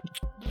open it?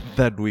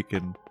 Then we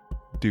can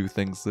do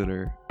things that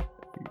are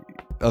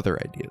other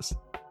ideas.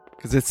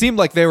 Because it seemed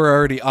like they were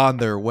already on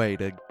their way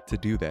to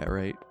do that,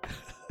 right?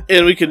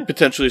 And we could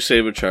potentially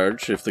save a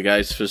charge. If the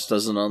guy's fist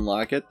doesn't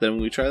unlock it, then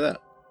we try that.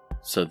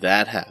 So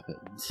that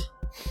happens.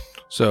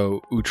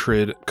 So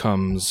Uhtred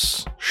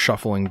comes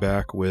shuffling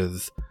back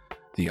with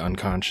the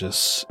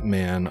unconscious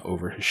man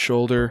over his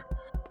shoulder.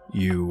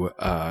 You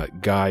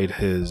guide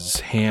his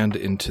hand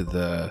into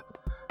the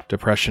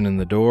depression in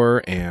the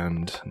door,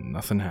 and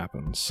nothing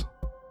happens.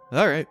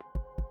 All right.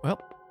 Well,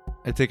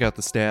 I take out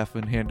the staff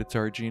and hand it to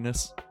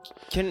Arginus.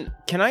 Can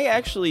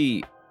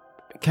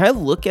I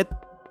look at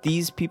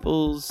these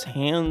people's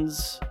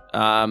hands,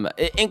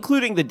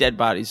 including the dead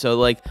bodies? So,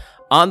 like,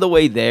 on the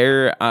way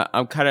there,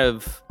 I'm kind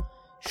of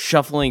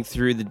shuffling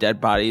through the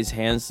dead bodies'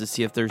 hands to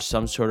see if there's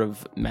some sort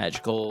of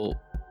magical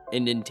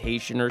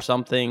indentation or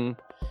something.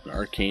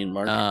 Arcane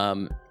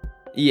mark.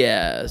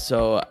 Yeah.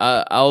 So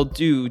I'll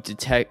do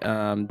detect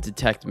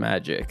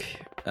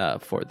magic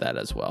for that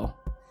as well.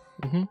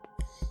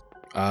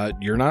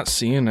 Mm-hmm. You're not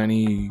seeing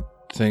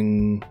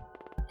anything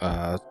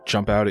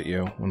jump out at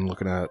you when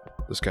looking at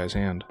this guy's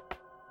hand.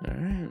 All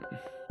right.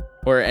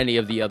 Or any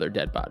of the other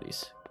dead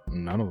bodies.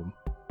 None of them.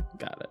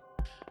 Got it.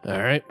 All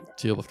right.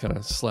 Teoblith kind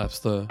of slaps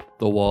the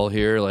wall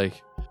here,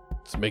 like,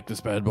 let's make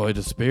this bad boy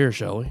disappear,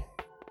 shall we?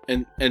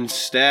 And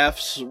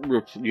staffs,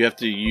 you have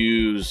to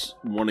use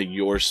one of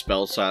your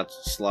spell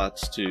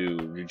slots to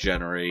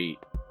regenerate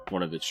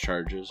one of its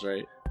charges,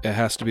 right? It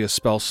has to be a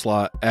spell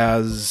slot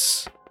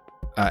as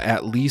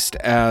at least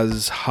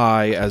as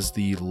high as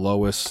the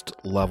lowest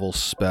level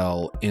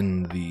spell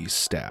in the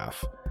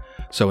staff.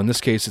 So in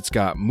this case, it's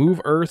got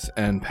Move Earth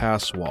and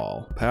Pass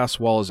Wall. Pass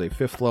Wall is a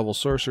 5th level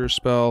sorcerer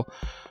spell.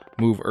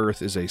 Move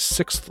Earth is a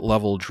 6th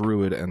level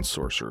druid and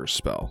sorcerer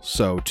spell.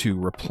 So to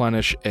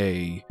replenish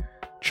a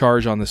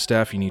charge on the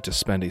staff, you need to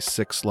spend a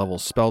 6th level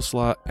spell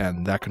slot,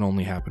 and that can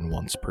only happen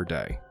once per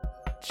day.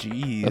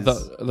 Jeez.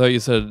 I thought you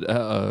said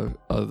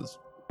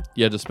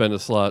you had to spend a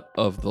slot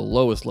of the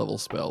lowest level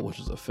spell, which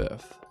is a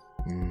 5th.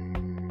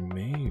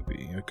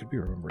 Maybe. I could be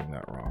remembering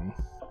that wrong.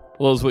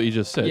 Well, that's what you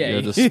just said. Yeah, you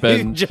had to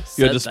spend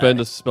spend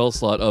a spell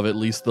slot of at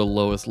least the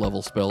lowest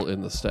level spell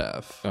in the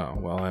staff. Oh,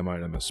 well, I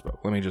might have misspoke.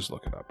 Let me just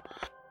look it up.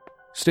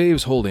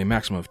 Staves hold a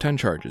maximum of 10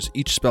 charges.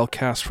 Each spell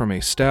cast from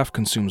a staff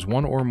consumes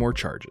 1 or more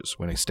charges.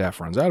 When a staff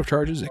runs out of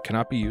charges, it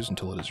cannot be used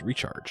until it is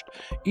recharged.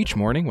 Each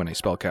morning, when a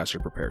spellcaster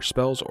prepares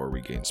spells or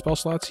regains spell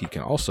slots, he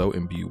can also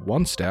imbue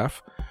one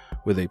staff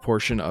with a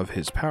portion of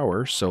his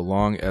power, so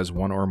long as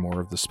 1 or more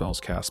of the spells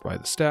cast by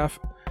the staff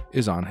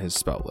is on his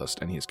spell list,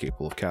 and he is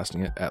capable of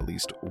casting it at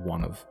least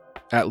one of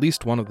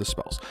the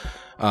spells.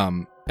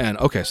 And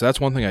okay, so that's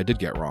one thing I did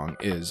get wrong,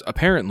 is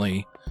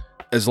apparently,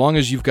 as long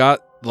as you've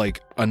got like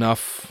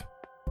enough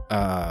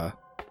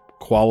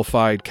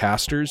qualified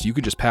casters, you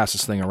could just pass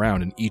this thing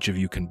around and each of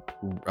you can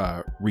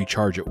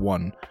recharge at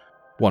one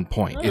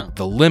point. Oh.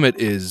 The limit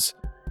is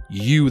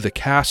you, the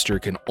caster,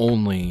 can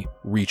only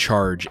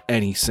recharge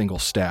any single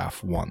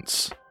staff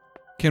once.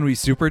 Can we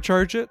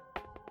supercharge it?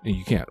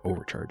 You can't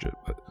overcharge it,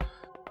 but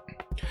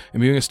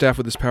imbuing a staff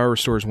with this power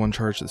restores 1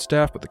 charge to the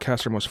staff, but the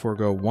caster must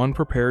forego 1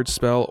 prepared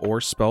spell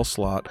or spell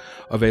slot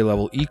of a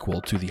level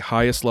equal to the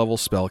highest level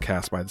spell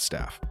cast by the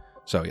staff.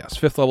 So yes,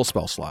 5th level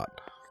spell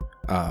slot.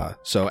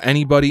 So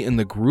anybody in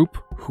the group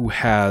who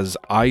has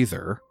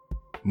either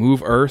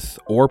Move Earth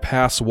or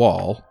Pass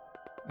Wall,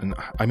 and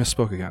I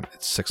misspoke again,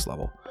 it's 6th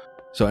level.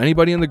 So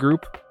anybody in the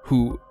group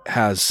who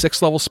has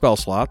 6th level spell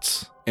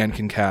slots and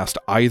can cast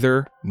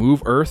either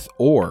Move Earth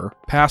or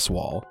Pass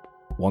Wall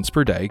once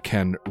per day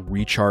can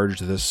recharge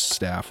this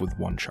staff with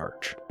 1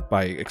 charge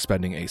by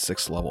expending a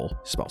 6th level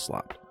spell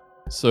slot.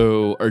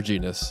 So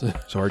Arginus.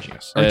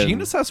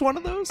 Arginus has one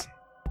of those?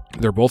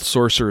 They're both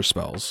sorcerer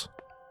spells.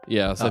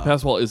 Yeah, so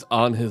Pass Wall is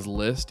on his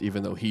list,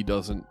 even though he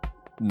doesn't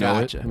know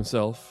Gotcha. it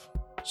himself.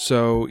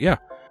 So, yeah.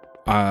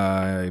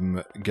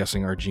 I'm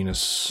guessing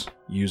Arginus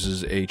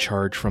uses a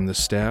charge from the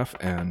staff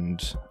and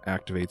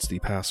activates the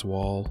pass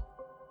wall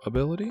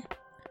ability.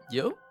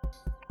 Yo.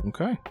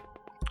 Okay.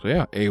 So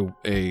yeah,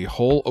 a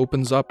hole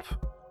opens up,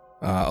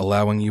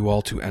 allowing you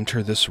all to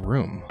enter this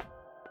room.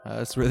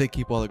 That's where they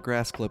keep all the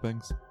grass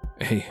clippings.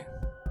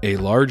 A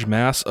large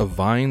mass of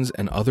vines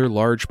and other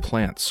large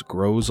plants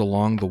grows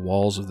along the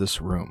walls of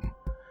this room.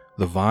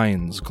 The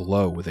vines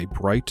glow with a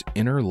bright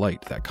inner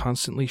light that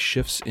constantly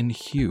shifts in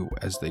hue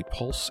as they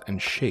pulse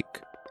and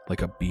shake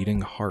like a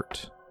beating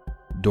heart.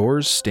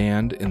 Doors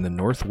stand in the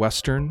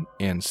northwestern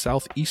and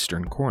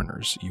southeastern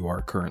corners. You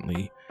are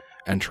currently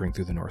entering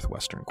through the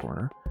northwestern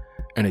corner,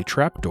 and a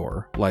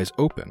trapdoor lies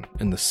open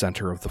in the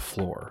center of the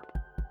floor.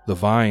 The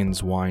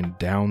vines wind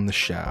down the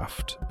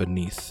shaft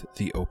beneath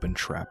the open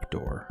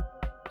trapdoor.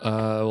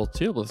 Well,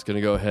 Teoblith's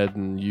gonna go ahead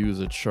and use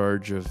a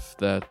charge of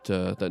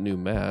that new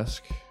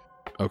mask.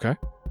 Okay.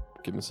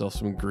 Give himself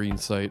some green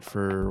sight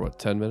for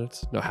 10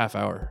 minutes? No, half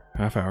hour.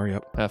 Half hour,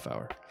 yep. Half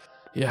hour.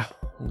 Yeah,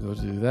 we'll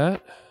go do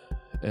that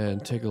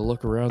and take a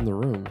look around the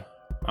room.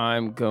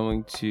 I'm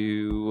going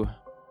to...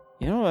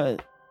 You know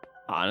what?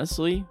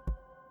 Honestly,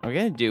 I'm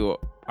going to do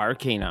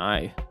Arcane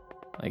Eye.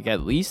 Like,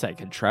 at least I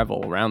could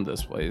travel around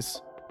this place.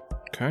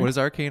 Okay. What does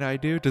Arcane Eye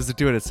do? Does it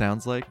do what it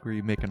sounds like, where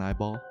you make an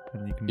eyeball?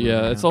 And you can move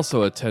Yeah, around? it's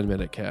also a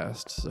 10-minute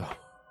cast, so...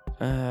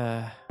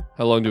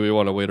 How long do we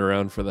want to wait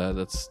around for that?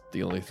 That's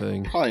the only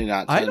thing. Probably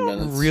not 10 I don't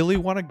minutes. really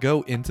want to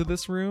go into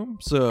this room,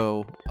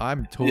 so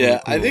I'm totally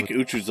Yeah, cool I think with-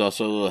 Uhtred's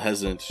also a little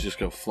hesitant to just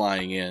go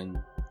flying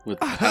in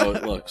with how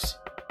it looks.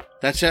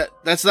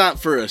 That's not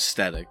for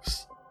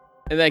aesthetics.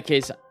 In that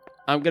case,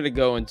 I'm going to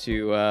go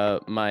into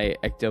my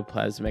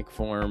ectoplasmic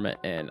form,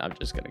 and I'm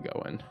just going to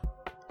go in.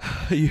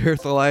 You hear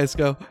Thalias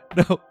go,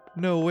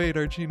 no, wait,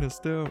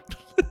 Arginus, don't.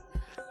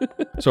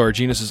 So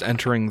Arginus is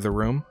entering the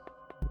room.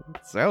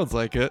 Sounds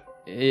like it.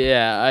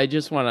 Yeah, I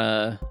just want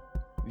to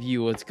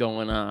view what's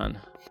going on.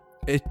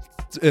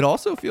 It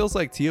also feels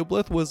like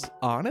Teoblith was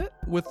on it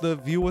with the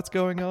view what's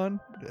going on,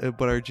 but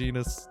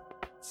Arginus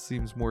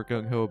seems more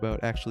gung-ho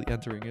about actually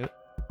entering it.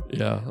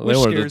 Yeah, Which I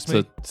wanted scares to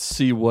me.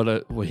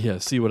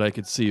 see what I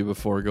could see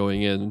before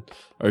going in.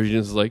 Arginus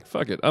is like,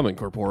 fuck it, I'm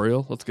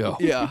incorporeal. Let's go.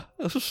 Yeah.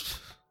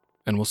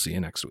 And we'll see you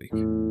next week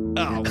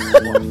Oh,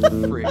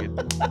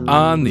 friggin'.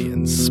 on the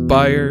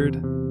Inspired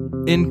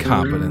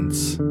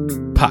Incompetence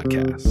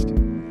Podcast.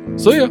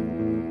 See ya.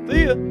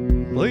 See ya.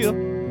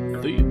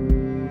 See ya.